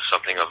chiropractors with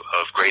something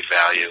of great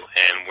value,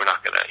 and we're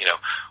not going to,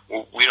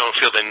 we don't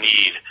feel the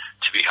need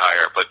to be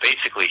higher. But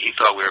basically, he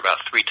thought we were about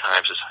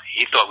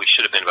he thought we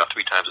should have been about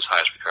 3 times as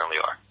high as we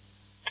currently are.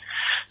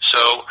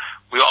 So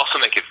we also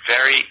make it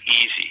very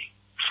easy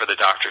for the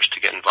doctors to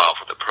get involved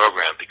with the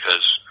program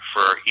because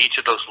for each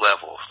of those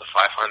levels, the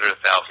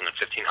 500, 1,000, and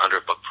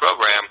 1,500 book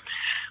program,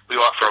 we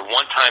offer a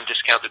one-time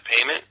discounted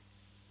payment,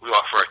 we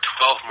offer a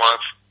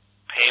 12-month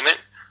payment,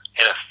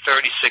 and a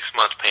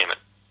 36-month payment.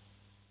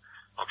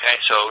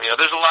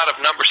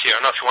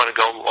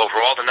 over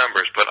all the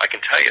numbers, but I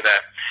can tell you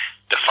that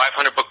the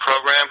 500 book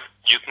program,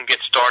 you can get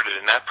started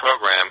in that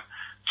program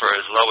for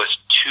as low as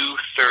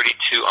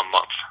 $232 a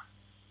month.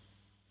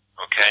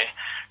 Okay?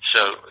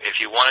 So if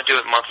you want to do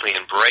it monthly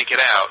and break it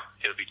out,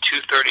 it'll be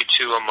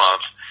 $232 a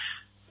month.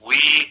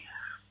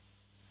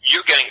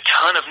 You're getting a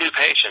ton of new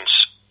patients,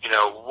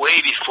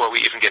 way before we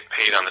even get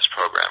paid on this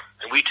program,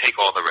 and we take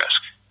all the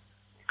risk.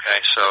 Okay,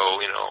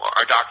 so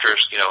our doctors,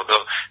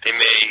 they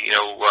may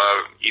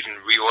even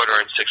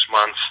reorder in 6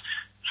 months,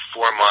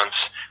 4 months,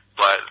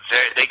 but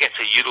they get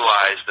to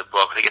utilize the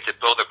book. They get to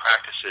build their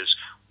practices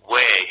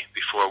way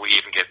before we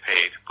even get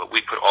paid, but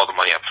we put all the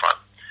money up front.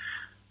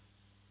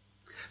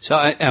 So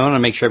I want to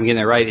make sure I'm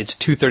getting that right. It's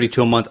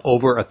 $232 a month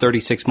over a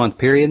 36-month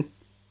period?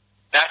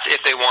 That's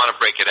if they want to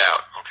break it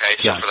out, okay?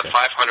 So gotcha. For the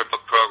 500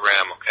 book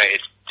program, okay,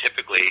 it's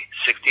typically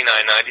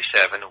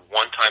 $69.97,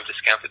 one-time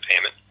discounted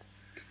payment.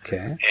 Okay.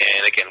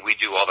 And again, we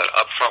do all that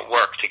upfront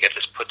work to get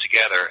this put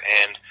together,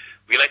 and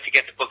we like to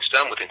get the books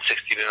done within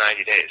 60 to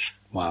 90 days.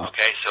 Wow.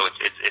 Okay, so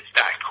it's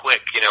that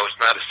quick. It's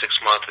not a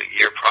 6-month, a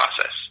year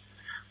process.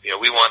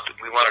 We want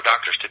our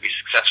doctors to be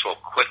successful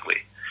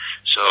quickly.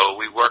 So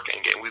we work and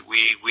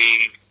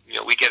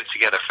we get it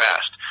together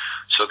fast.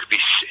 So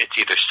it's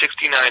either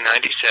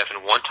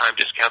 $69.97 one-time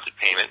discounted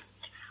payment,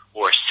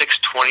 or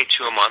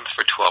 $622 a month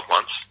for 12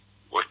 months,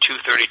 or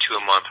 $232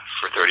 a month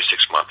for 36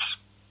 months.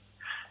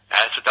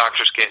 As the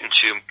doctors get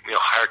into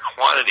higher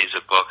quantities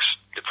of books,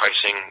 the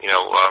pricing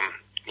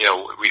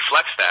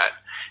reflects that,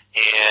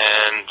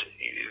 and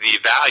the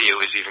value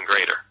is even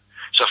greater.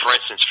 So, for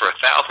instance, for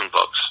 1,000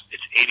 books,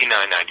 it's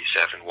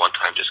 $89.97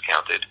 one-time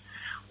discounted,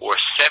 or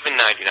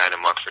 $7.99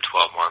 a month for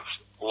 12 months,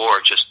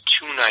 or just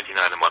 $2.99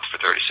 a month for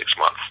 36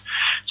 months.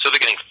 So they're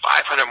getting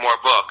 500 more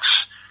books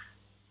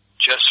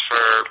just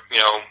for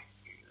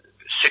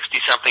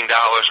 $60-something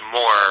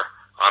more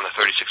on the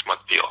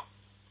 36-month deal.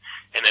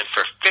 And then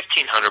for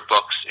 1,500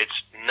 books, it's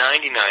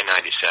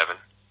 $99.97,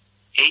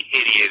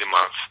 $888 a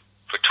month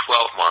for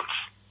 12 months,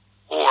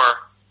 or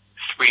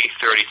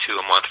 $332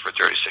 a month for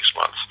 36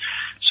 months.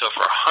 So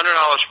for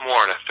 $100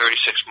 more in a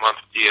 36-month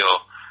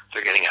deal,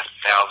 they're getting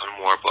 1,000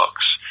 more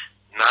books.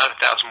 Not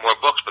 1,000 more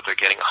books, but they're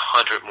getting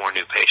 100 more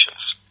new patients.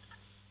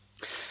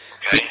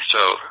 Okay, so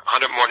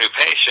 100 more new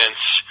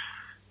patients,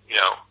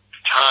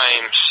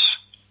 times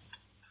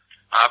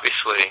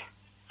obviously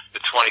the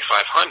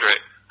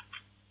 2,500.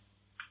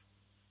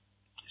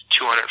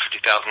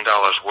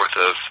 $250,000 worth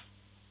of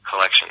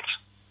collections.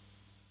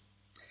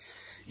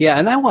 Yeah,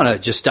 and I want to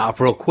just stop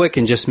real quick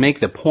and just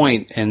make the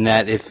point in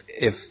that if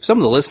some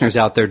of the listeners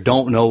out there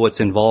don't know what's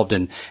involved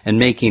in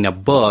making a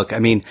book, I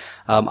mean,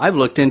 I've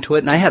looked into it,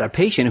 and I had a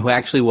patient who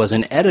actually was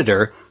an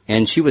editor,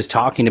 and she was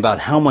talking about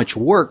how much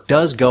work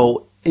does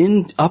go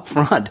in up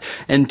front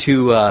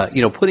into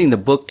putting the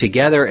book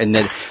together, and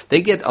that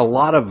they get a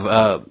lot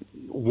of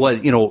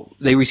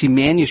they receive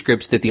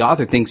manuscripts that the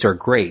author thinks are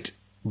great,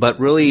 but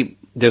really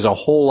there's a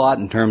whole lot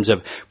in terms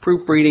of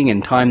proofreading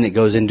and time that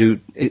goes into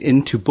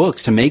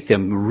books to make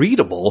them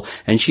readable.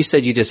 And she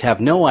said you just have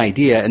no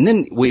idea. And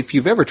then if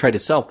you've ever tried to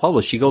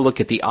self-publish, you go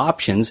look at the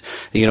options.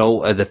 You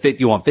want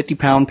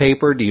 50-pound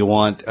paper? Do you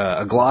want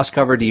a gloss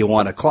cover? Do you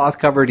want a cloth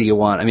cover?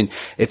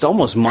 It's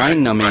almost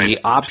mind-numbing, the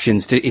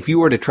options. If you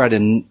were to try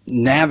to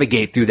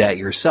navigate through that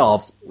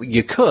yourself,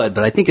 you could,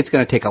 but I think it's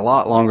going to take a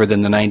lot longer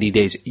than the 90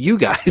 days you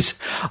guys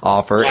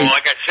offer. Well,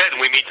 like I said,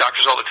 we meet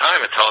doctors all the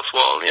time and tell us,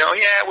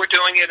 we're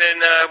doing it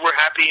and we're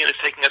happy, and it's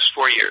taking us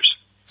 4 years,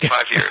 5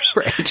 years.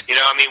 Right.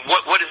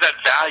 What is that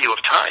value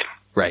of time?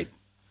 Right.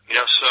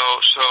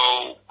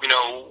 So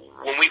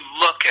when we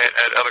look at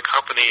other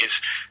companies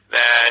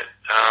that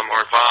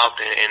are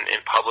involved in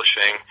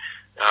publishing,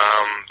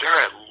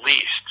 they're at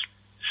least,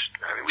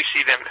 we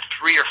see them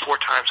 3 or 4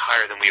 times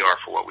higher than we are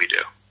for what we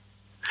do.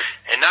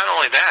 And not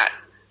only that,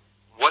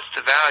 what's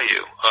the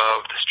value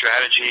of the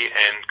strategy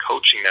and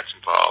coaching that's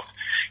involved?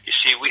 You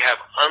see, we have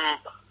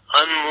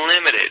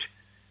unlimited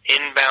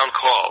inbound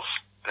calls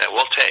that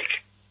we'll take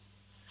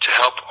to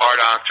help our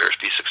doctors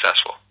be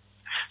successful.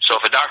 So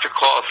if a doctor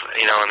calls,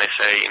 and they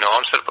say,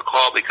 I'm set up a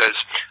call because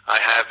I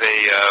have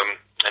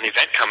an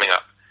event coming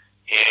up,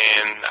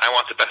 and I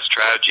want the best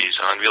strategies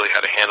on really how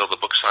to handle the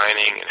book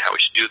signing and how we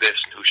should do this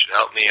and who should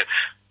help me, and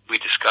we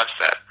discuss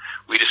that.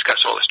 We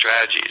discuss all the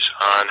strategies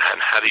on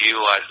how to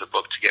utilize the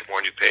book to get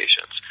more new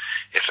patients.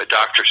 If a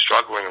doctor's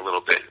struggling a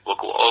little bit, we'll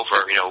go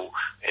over,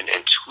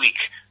 and tweak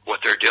what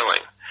they're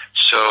doing.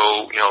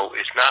 So,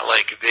 it's not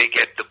like they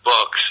get the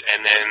books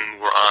and then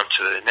we're on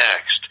to the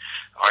next.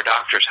 Our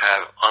doctors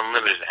have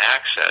unlimited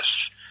access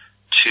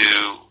to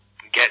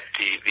get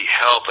the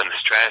help and the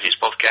strategies.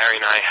 Both Gary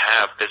and I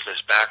have business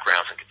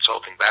backgrounds and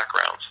consulting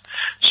backgrounds.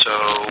 So,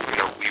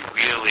 we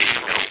really,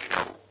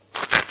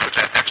 put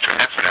that extra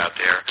effort out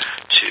there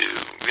to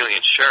really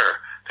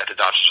ensure that the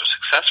doctors are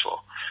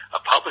successful.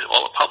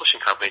 All a publishing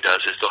company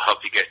does is they'll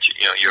help you get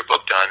your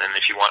book done, and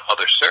if you want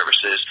other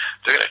services,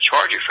 they're going to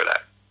charge you for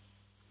that.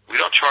 We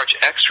don't charge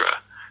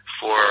extra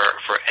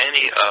for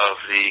any of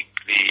the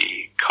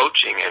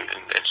coaching and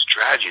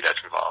strategy that's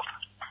involved.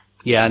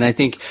 Yeah, and I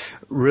think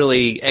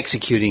really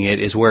executing it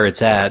is where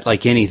it's at.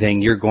 Like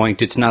anything,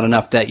 it's not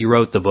enough that you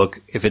wrote the book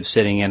if it's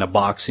sitting in a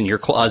box in your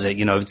closet.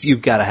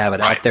 You've got to have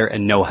it out there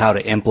and know how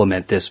to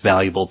implement this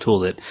valuable tool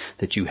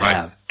that you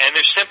have. And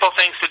there's simple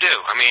things to do.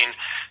 I mean,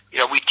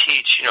 we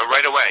teach,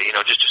 right away,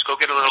 just go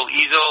get a little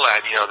easel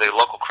at, the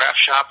local craft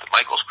shop, the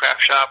Michael's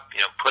craft shop,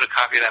 put a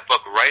copy of that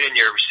book right in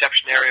your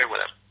reception area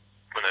when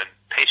a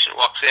patient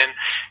walks in,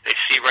 they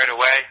see right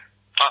away,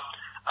 oh,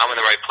 I'm in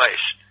the right place.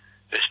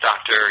 This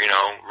doctor,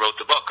 wrote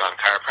the book on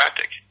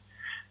chiropractic.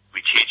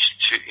 We teach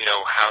to,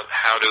 how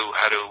to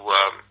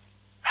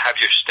have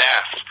your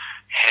staff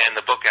hand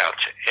the book out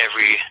to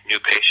every new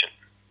patient.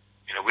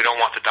 We don't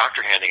want the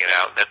doctor handing it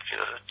out. That's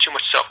too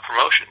much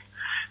self-promotion.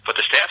 But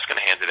the staff's going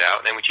to hand it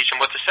out, and then we teach them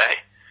what to say,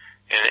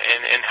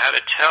 and how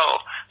to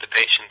tell the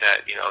patient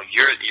that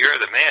you're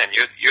the man,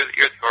 you're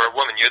or a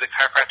woman, you're the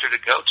chiropractor to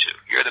go to.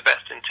 You're the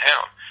best in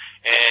town,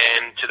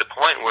 and to the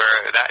point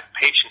where that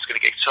patient's going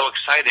to get so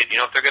excited.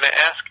 They're going to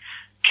ask,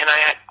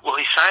 will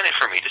he sign it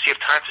for me? Does he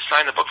have time to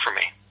sign the book for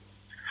me?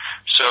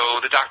 So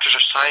the doctors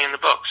are signing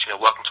the books.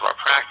 Welcome to our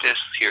practice.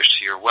 Here's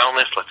to your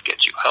wellness. Let's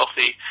get you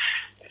healthy.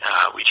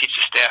 We teach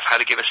the staff how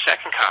to give a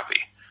second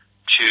copy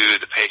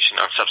to the patient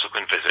on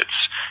subsequent visits,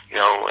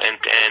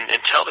 and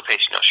tell the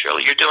patient,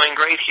 Shirley, you're doing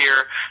great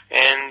here,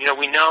 and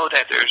we know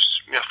that there's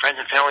friends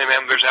and family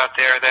members out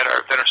there that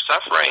are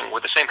suffering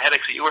with the same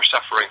headaches that you are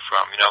suffering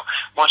from.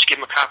 Why don't you give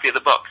them a copy of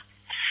the book?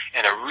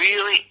 And a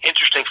really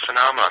interesting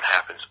phenomenon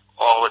happens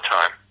all the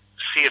time.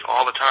 See it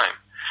all the time.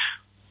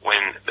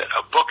 When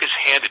a book is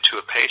handed to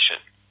a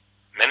patient,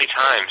 many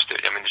times they're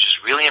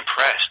just really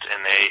impressed,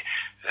 and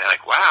they're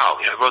like,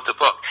 wow, I wrote the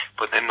book,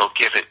 but then they'll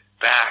give it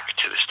back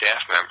to the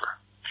staff member.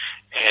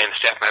 And the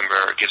staff member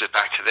gives it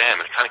back to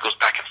them, and it kind of goes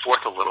back and forth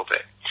a little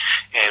bit.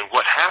 And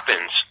what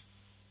happens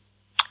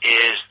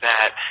is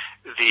that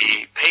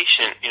the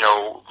patient,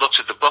 looks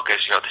at the book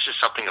as, this is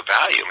something of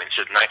value. It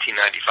says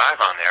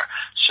 1995 on there.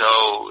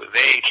 So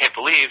they can't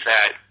believe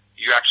that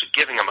you're actually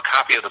giving them a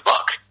copy of the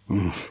book.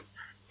 Mm.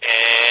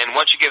 And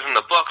once you give them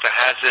the book that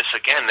has this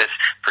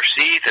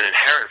perceived and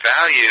inherent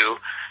value,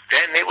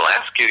 then they will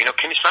ask you,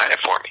 can you sign it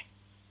for me?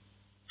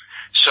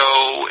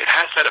 So it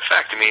has that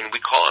effect. We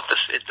call it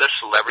the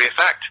celebrity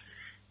effect.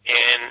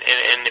 And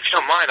if you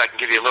don't mind, I can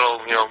give you a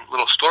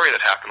little story that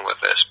happened with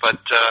this. But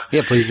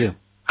yeah, please do.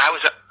 I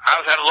was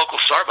at a local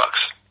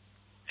Starbucks,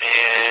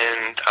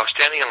 and I was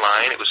standing in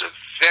line. It was a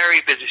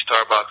very busy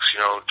Starbucks,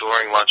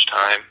 during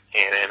lunchtime,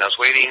 and I was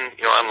waiting,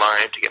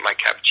 online to get my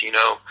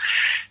cappuccino,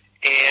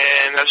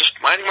 and I was just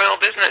minding my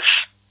own business.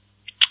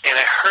 And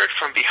I heard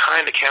from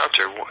behind the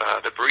counter,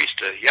 the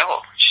barista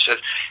yell. She said,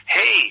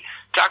 "Hey,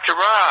 Dr.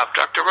 Rob,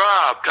 Dr.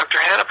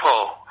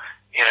 Hanopole."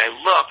 And I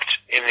looked,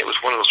 and it was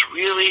one of those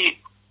really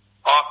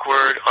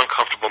awkward,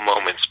 uncomfortable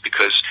moments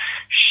because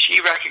she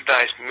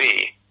recognized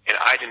me, and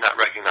I did not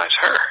recognize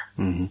her.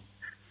 Mm-hmm.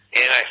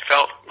 And I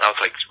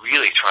was like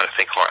really trying to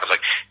think hard. I was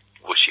like,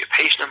 was she a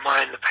patient of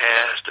mine in the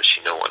past? Does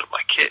she know one of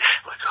my kids?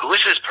 Like, who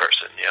is this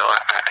person?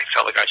 I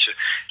felt like I should.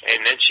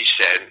 And then she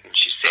said, and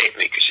she saved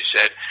me because she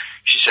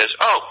says,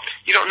 "Oh,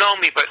 you don't know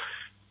me, but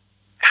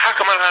how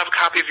come I don't have a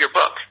copy of your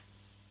book?"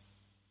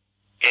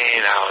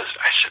 And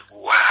I said,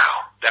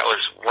 wow, that was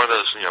one of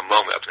those,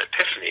 moments of an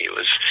epiphany. It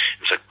was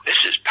like, this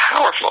is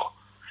powerful.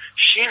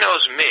 She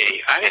knows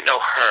me. I didn't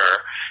know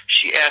her.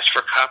 She asked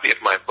for a copy of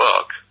my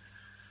book.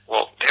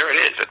 Well, there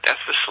it is.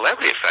 That's the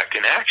celebrity effect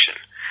in action.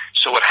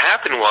 So what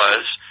happened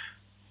was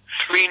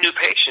 3 new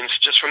patients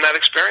just from that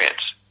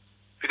experience.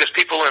 Because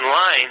people in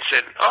line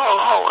said,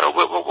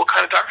 what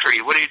kind of doctor are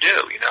you? What do you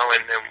do?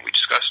 And then we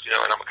discussed,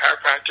 and I'm a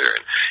chiropractor,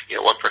 and,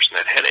 one person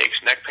had headaches,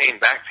 neck pain,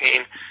 back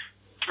pain.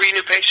 3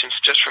 new patients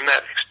just from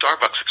that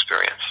Starbucks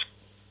experience.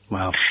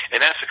 Wow. And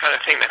that's the kind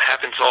of thing that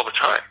happens all the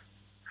time.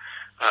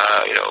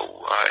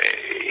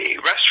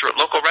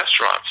 Local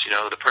restaurants,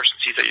 the person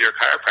sees that you're a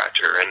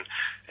chiropractor, and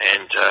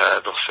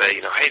they'll say,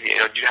 hey,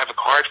 do you have a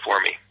card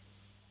for me?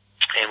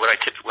 And what I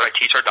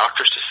teach our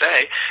doctors to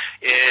say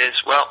is,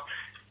 well,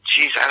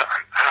 geez, I don't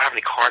have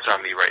any cards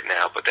on me right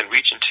now, but then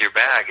reach into your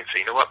bag and say,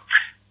 you know what,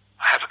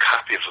 I have a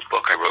copy of a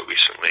book I wrote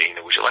recently.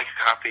 Would you like a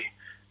copy?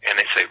 And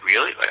they say,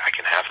 really? I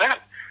can have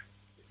that?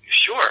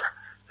 Sure.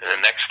 And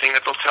the next thing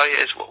that they'll tell you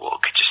is, well,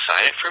 could you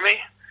sign it for me?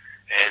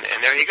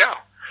 And there you go.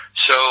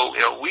 So,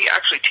 we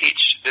actually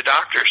teach the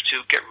doctors to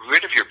get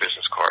rid of your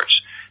business cards.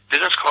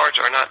 Business cards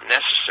are not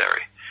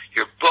necessary.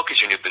 Your book is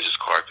your new business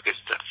card because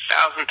it's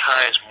 1,000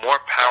 times more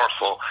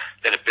powerful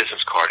than a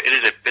business card. It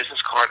is a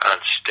business card on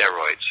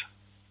steroids.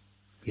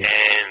 Yeah.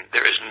 And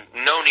there is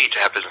no need to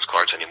have business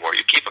cards anymore.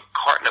 You keep a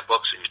carton of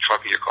books in the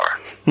trunk of your car.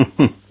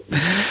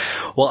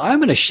 Well, I'm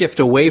going to shift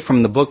away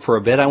from the book for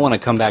a bit. I want to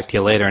come back to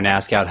you later and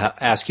ask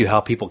you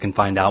how people can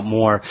find out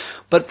more.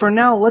 But for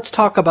now, let's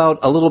talk about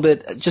a little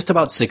bit just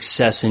about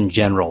success in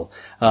general.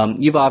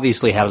 You've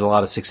obviously had a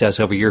lot of success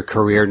over your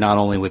career, not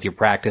only with your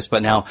practice,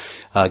 but now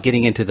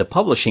getting into the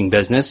publishing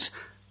business.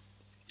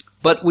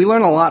 But we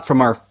learn a lot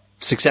from our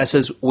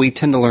successes. We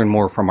tend to learn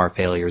more from our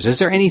failures. Is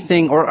there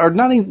anything, or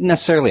not even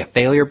necessarily a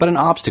failure, but an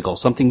obstacle,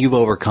 something you've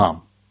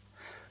overcome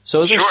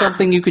So is there Sure.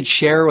 something you could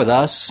share with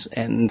us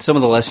and some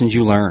of the lessons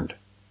you learned?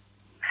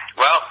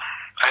 Well,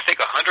 I think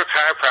 100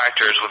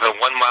 chiropractors within a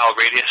 1 mile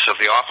radius of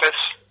the office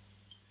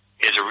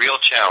is a real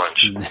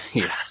challenge.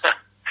 Yeah.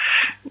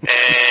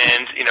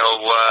 And,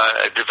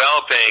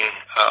 developing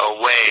a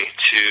way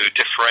to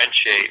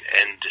differentiate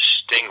and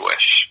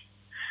distinguish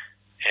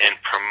and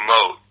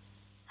promote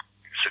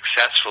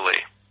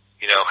successfully,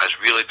 has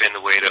really been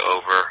the way to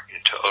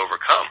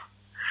overcome.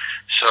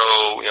 So,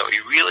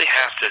 you really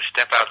have to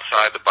step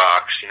outside the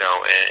box, and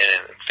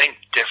think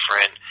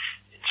different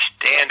and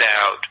stand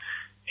out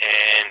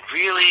and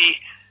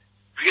really,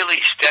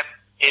 really step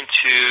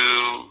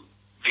into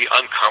the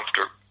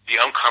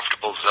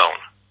uncomfortable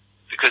zone.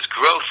 Because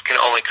growth can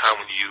only come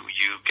when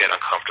you get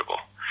uncomfortable.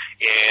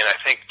 And I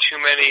think too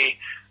many,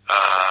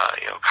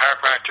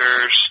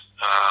 chiropractors,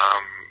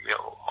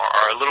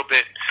 are a little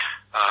bit,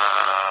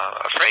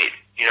 afraid,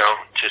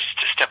 to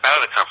step out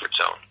of the comfort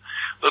zone.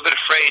 A little bit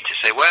afraid to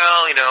say,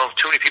 well,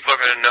 too many people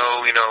are going to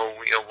know,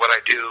 what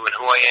I do and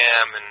who I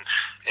am, and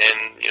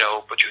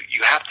but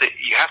you have to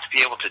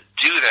be able to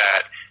do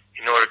that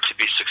in order to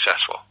be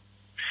successful.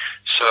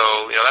 So,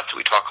 that's what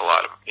we talk a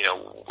lot of,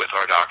 with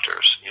our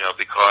doctors,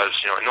 because,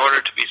 in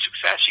order to be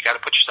success, you got to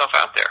put yourself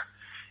out there,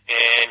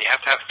 and you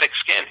have to have thick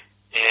skin,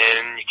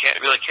 and you can't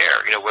really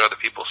care, what other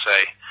people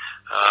say,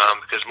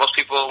 because most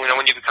people,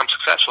 when you become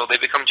successful, they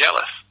become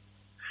jealous.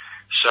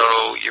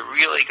 So you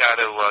really got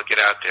to get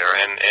out there,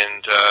 and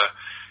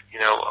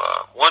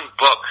one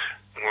book,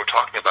 when we're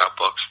talking about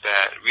books,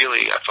 that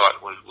really I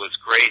thought was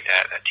great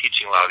at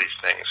teaching a lot of these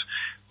things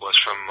was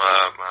from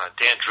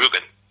Dan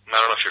Drubin. I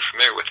don't know if you're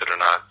familiar with it or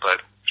not,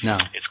 but No.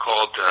 It's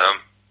called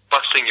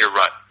Busting Your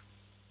Rut.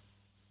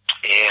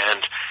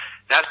 And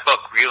that book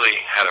really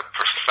had a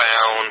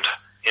profound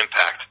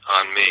impact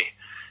on me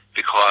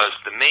because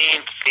the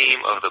main theme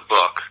of the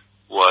book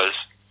was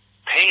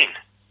pain.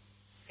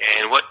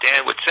 And what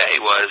Dan would say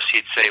was,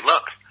 he'd say,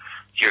 look,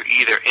 you're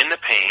either in the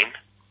pain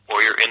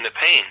or you're in the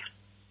pain.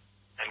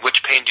 And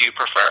which pain do you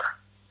prefer?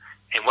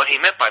 And what he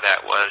meant by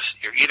that was,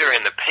 you're either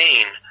in the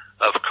pain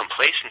of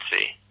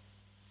complacency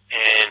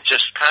and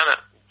just kind of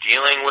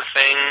dealing with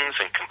things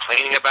and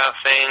complaining about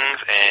things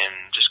and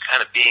just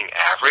kind of being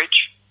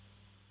average,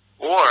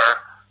 or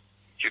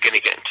you're going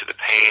to get into the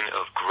pain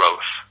of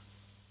growth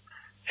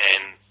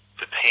and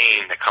the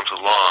pain that comes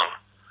along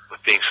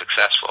with being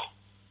successful.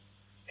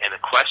 And the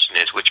question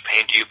is, which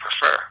pain do you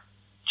prefer?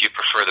 Do you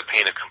prefer the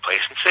pain of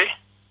complacency,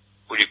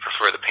 or do you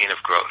prefer the pain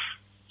of growth?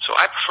 So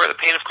I prefer the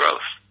pain of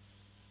growth,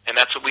 and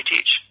that's what we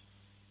teach.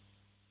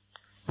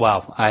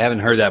 Wow, I haven't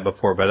heard that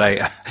before, but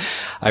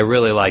I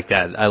really like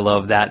that. I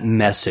love that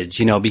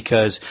message,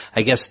 because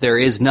I guess there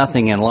is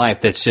nothing in life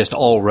that's just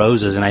all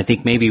roses, and I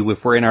think maybe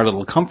if we're in our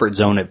little comfort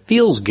zone, it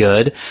feels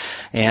good,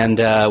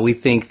 and we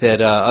think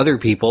that other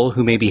people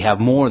who maybe have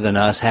more than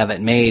us have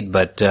it made,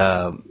 but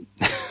there's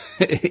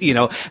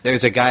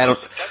a guy. Oh,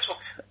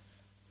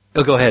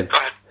 go ahead. Go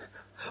ahead.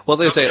 Well,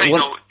 there's people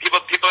that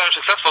are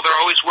successful. They're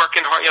always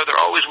working hard. They're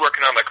always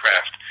working on their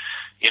craft.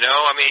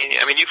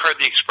 I mean, you've heard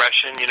the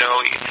expression.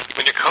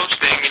 When you're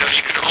coasting, you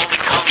can only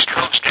coast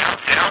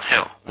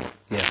downhill.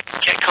 Yeah.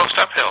 You can't coast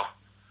uphill.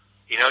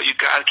 You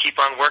got to keep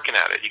on working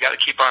at it. You got to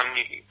keep on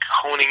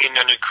honing in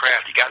on your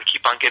craft. You got to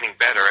keep on getting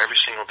better every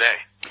single day.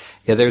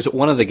 Yeah, there's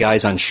one of the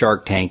guys on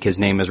Shark Tank. His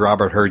name is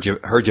Robert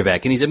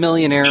Herjavec, and he's a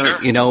millionaire. Sure.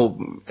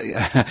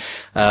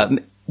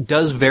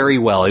 Does very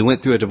well. He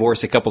went through a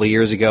divorce a couple of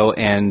years ago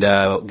and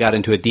got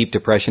into a deep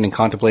depression and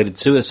contemplated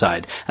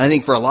suicide. And I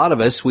think for a lot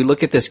of us, we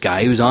look at this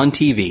guy who's on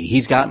TV.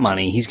 He's got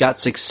money. He's got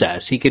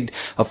success. He could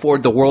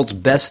afford the world's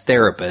best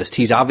therapist.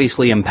 He's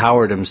obviously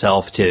empowered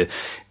himself to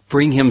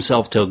bring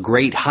himself to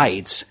great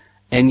heights.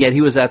 And yet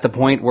he was at the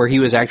point where he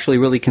was actually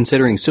really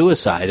considering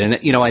suicide. And,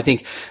 I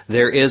think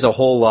there is a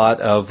whole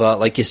lot of,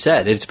 like you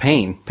said, it's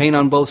pain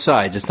on both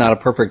sides. It's not a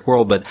perfect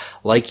world, but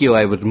like you,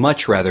 I would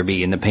much rather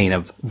be in the pain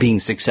of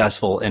being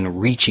successful and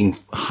reaching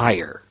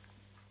higher.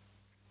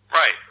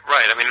 Right.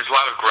 I mean, there's a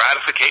lot of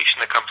gratification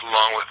that comes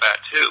along with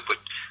that too,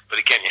 but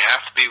again, you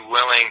have to be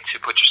willing to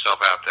put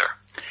yourself out there.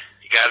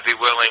 You got to be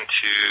willing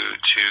to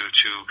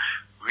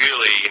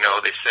really,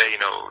 they say,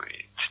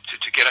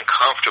 to get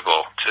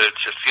uncomfortable,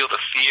 to feel the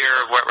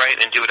fear of what, right,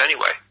 and do it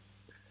anyway.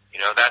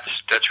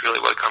 That's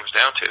really what it comes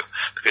down to.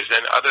 Because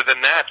then, other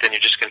than that, then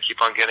you're just going to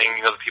keep on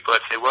getting, the people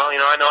that say, well,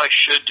 I know I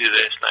should do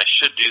this, and I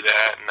should do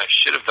that, and I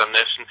should have done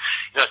this. And,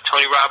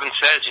 Tony Robbins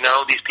says,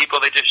 these people,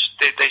 they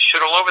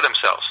shit all over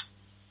themselves.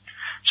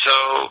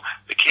 So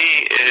the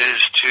key is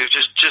to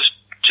just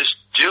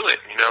do it,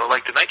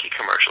 like the Nike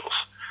commercials.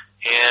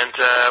 And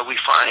we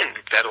find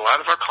that a lot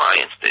of our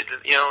clients, they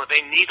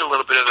need a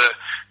little bit of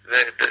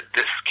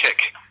this kick.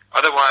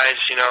 Otherwise,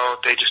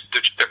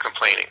 they're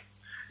complaining.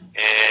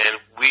 And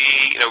we,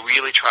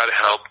 really try to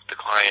help the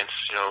clients,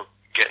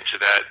 get into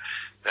that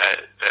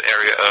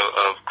area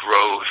of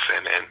growth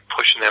and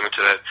pushing them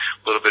into that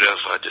little bit of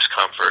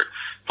discomfort.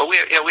 But we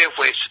have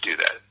ways to do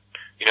that.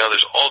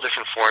 There's all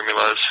different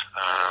formulas.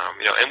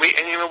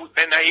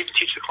 And I even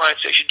teach the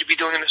clients, you should be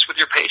doing this with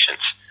your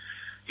patients.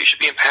 You should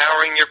be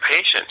empowering your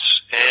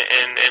patients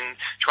and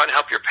trying to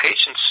help your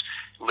patients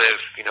live,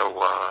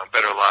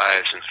 better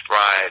lives and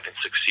thrive and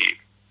succeed.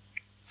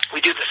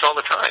 We do this all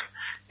the time.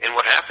 And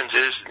what happens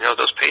is,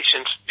 those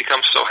patients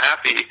become so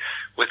happy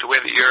with the way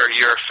that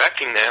you're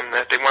affecting them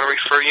that they want to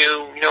refer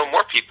you,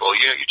 more people.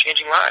 You're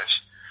changing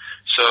lives.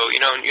 So,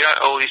 you're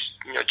not always,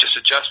 just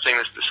adjusting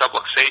the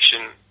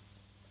subluxation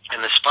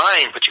in the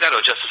spine, but you got to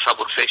adjust the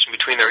subluxation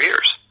between their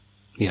ears.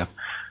 Yeah.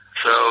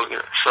 So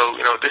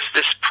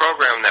this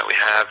program that we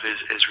have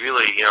is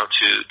really,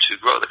 to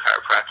grow the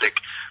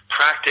chiropractic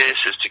practice,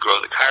 is to grow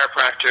the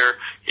chiropractor,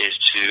 is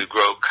to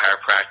grow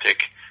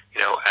chiropractic,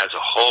 as a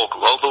whole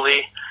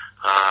globally.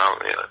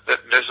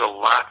 There's a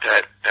lot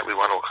that we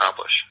want to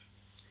accomplish.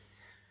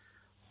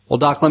 Well,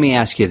 Doc, let me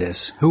ask you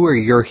this. Who are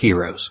your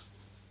heroes?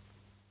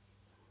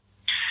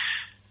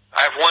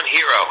 I have one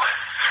hero,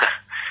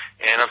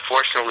 and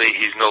unfortunately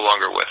he's no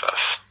longer with us.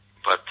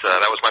 But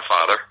that was my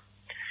father,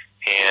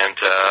 and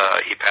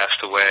he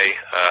passed away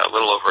a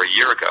little over a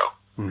year ago.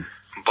 Mm.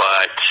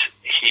 But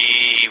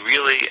he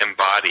really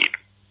embodied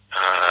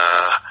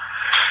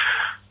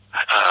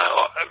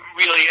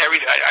really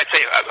everything. I'd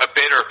say a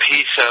bit or a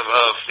piece of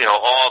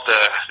all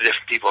the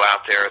different people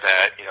out there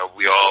that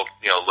we all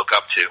look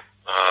up to.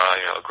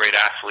 A great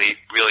athlete,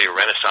 really a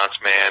Renaissance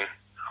man,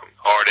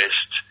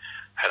 artist,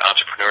 had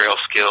entrepreneurial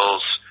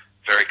skills,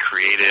 very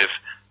creative,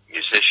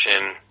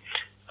 musician.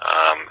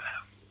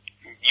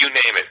 You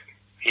name it,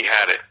 he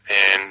had it.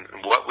 And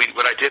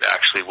what I did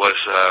actually was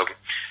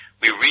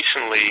we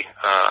recently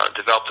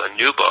developed a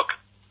new book,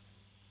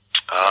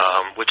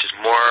 which is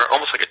more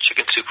almost like a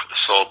chicken soup for the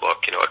soul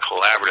book, a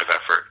collaborative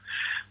effort,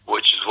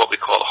 which is what we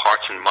call the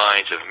hearts and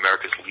minds of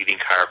America's leading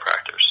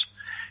chiropractors.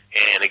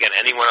 And again,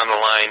 anyone on the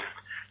line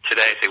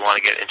today, if they want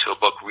to get into a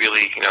book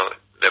really,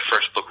 their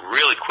first book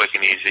really quick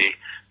and easy,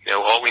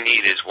 all we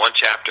need is one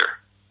chapter,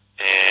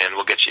 and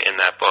we'll get you in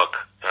that book.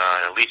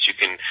 At least you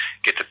can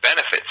get the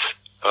benefits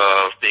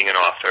of being an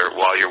author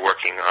while you're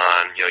working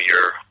on,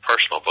 your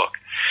personal book.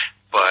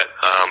 But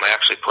I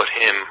actually put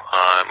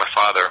my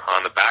father,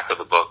 on the back of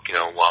the book,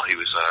 while he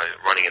was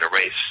running in a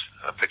race,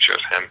 a picture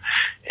of him,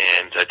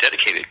 and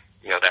dedicated,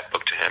 that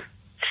book to him.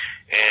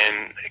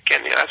 And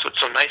again, that's what's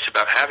so nice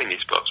about having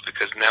these books,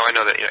 because now I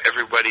know that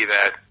everybody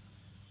that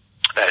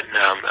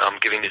I'm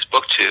giving this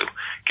book to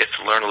gets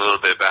to learn a little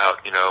bit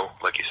about,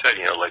 like you said,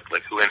 like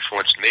who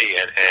influenced me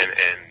and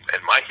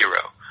my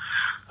hero.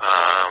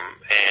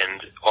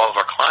 And all of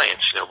our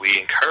clients, we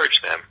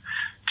encourage them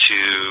to,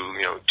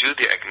 do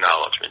the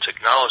acknowledgments,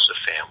 acknowledge the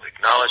family,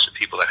 acknowledge the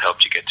people that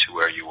helped you get to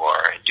where you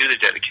are, and do the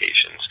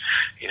dedications.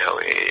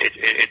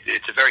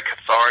 It's a very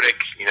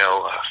cathartic,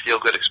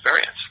 feel-good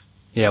experience.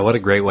 Yeah, what a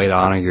great way to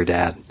honor your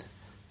dad.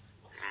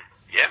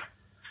 Yeah.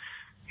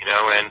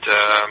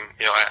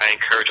 I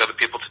encourage other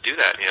people to do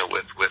that,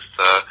 with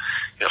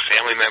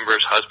family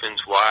members,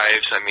 husbands,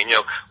 wives. I mean,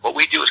 what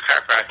we do as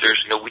chiropractors,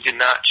 we did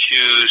not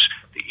choose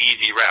the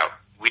easy route.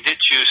 We did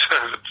choose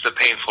the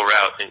painful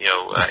route, in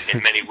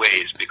many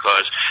ways,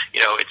 because,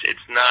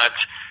 it's not,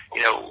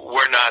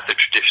 we're not the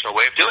traditional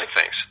way of doing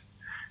things.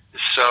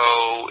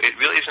 So it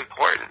really is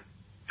important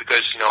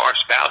because, our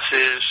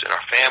spouses and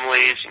our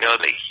families,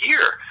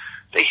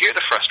 they hear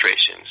the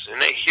frustrations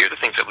and they hear the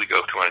things that we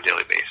go through on a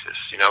daily basis.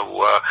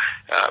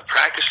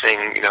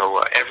 Practicing,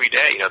 every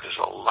day, there's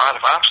a lot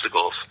of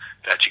obstacles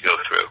that you go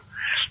through.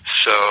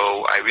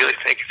 So I really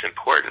think it's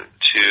important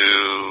to,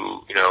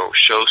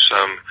 show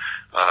some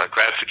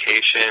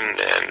gratification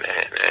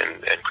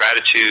and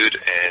gratitude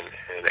and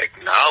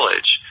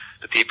acknowledge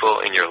the people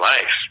in your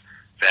life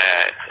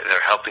that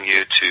are helping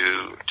you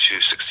to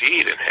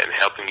succeed and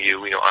helping you,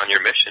 on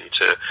your mission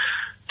to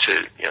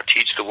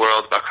teach the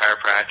world about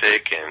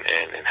chiropractic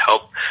and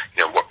help,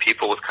 more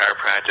people with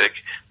chiropractic.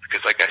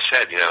 Because like I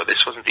said,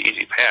 this wasn't the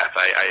easy path.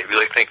 I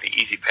really think the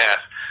easy path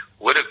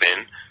would have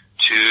been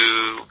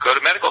to go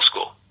to medical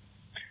school.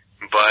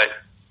 But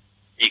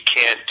you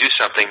can't do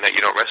something that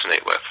you don't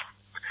resonate with.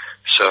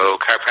 So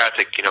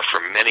chiropractic,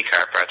 for many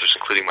chiropractors,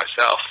 including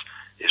myself,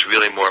 is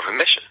really more of a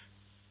mission.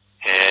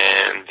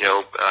 And,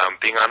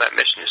 being on that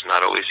mission is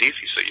not always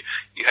easy. So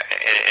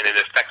and it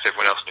affects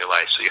everyone else in your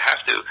life. So you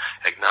have to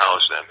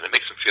acknowledge them. And it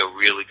makes them feel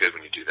really good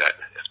when you do that,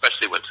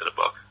 especially when it's in a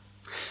book.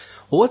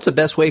 Well, what's the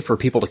best way for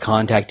people to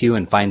contact you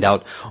and find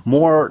out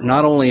more,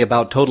 not only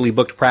about Totally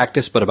Booked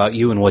Practice, but about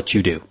you and what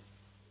you do?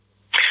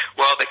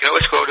 Well, they can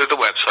always go to the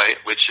website,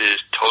 which is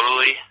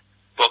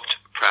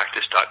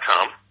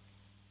totallybookedpractice.com.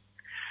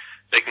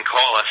 They can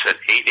call us at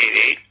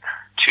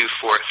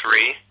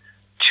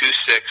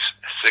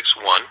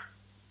 888-243-2661.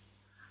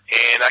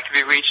 And I can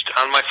be reached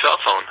on my cell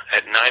phone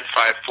at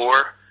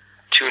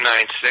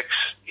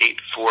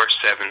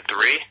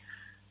 954-296-8473.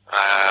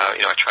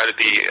 I try to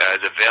be as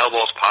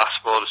available as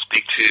possible to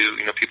speak to,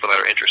 people that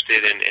are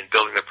interested in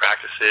building their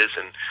practices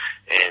and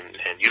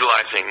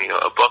utilizing,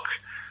 a book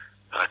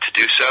to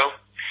do so.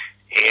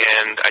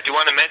 And I do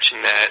want to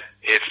mention that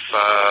if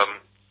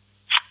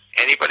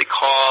anybody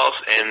calls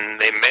and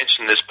they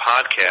mention this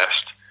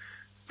podcast,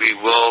 we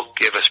will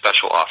give a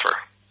special offer.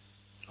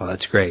 Oh,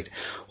 that's great.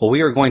 Well,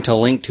 we are going to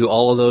link to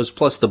all of those,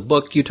 plus the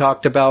book you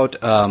talked about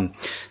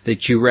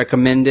that you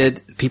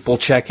recommended people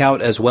check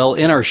out as well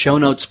in our show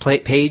notes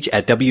page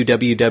at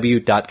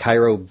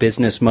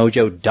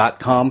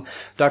www.chirobusinessmojo.com.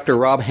 Dr.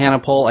 Rob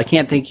Hanopole, I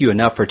can't thank you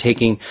enough for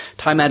taking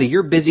time out of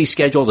your busy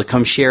schedule to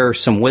come share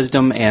some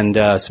wisdom and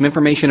some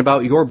information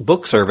about your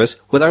book service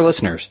with our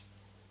listeners.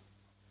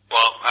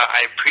 Well,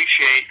 I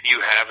appreciate you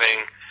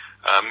having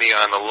me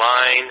on the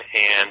line,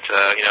 and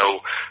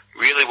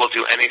really we'll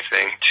do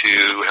anything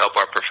to help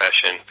our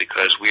profession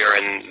because we are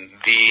in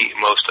the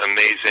most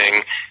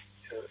amazing,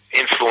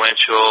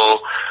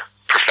 influential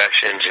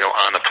professions,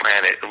 on the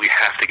planet, and we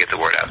have to get the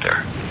word out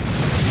there.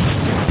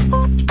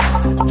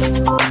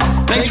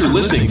 Thanks for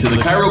listening to the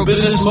Chiro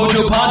Business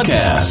Mojo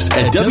podcast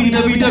at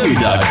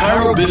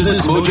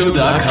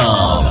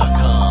www.chirobusinessmojo.com.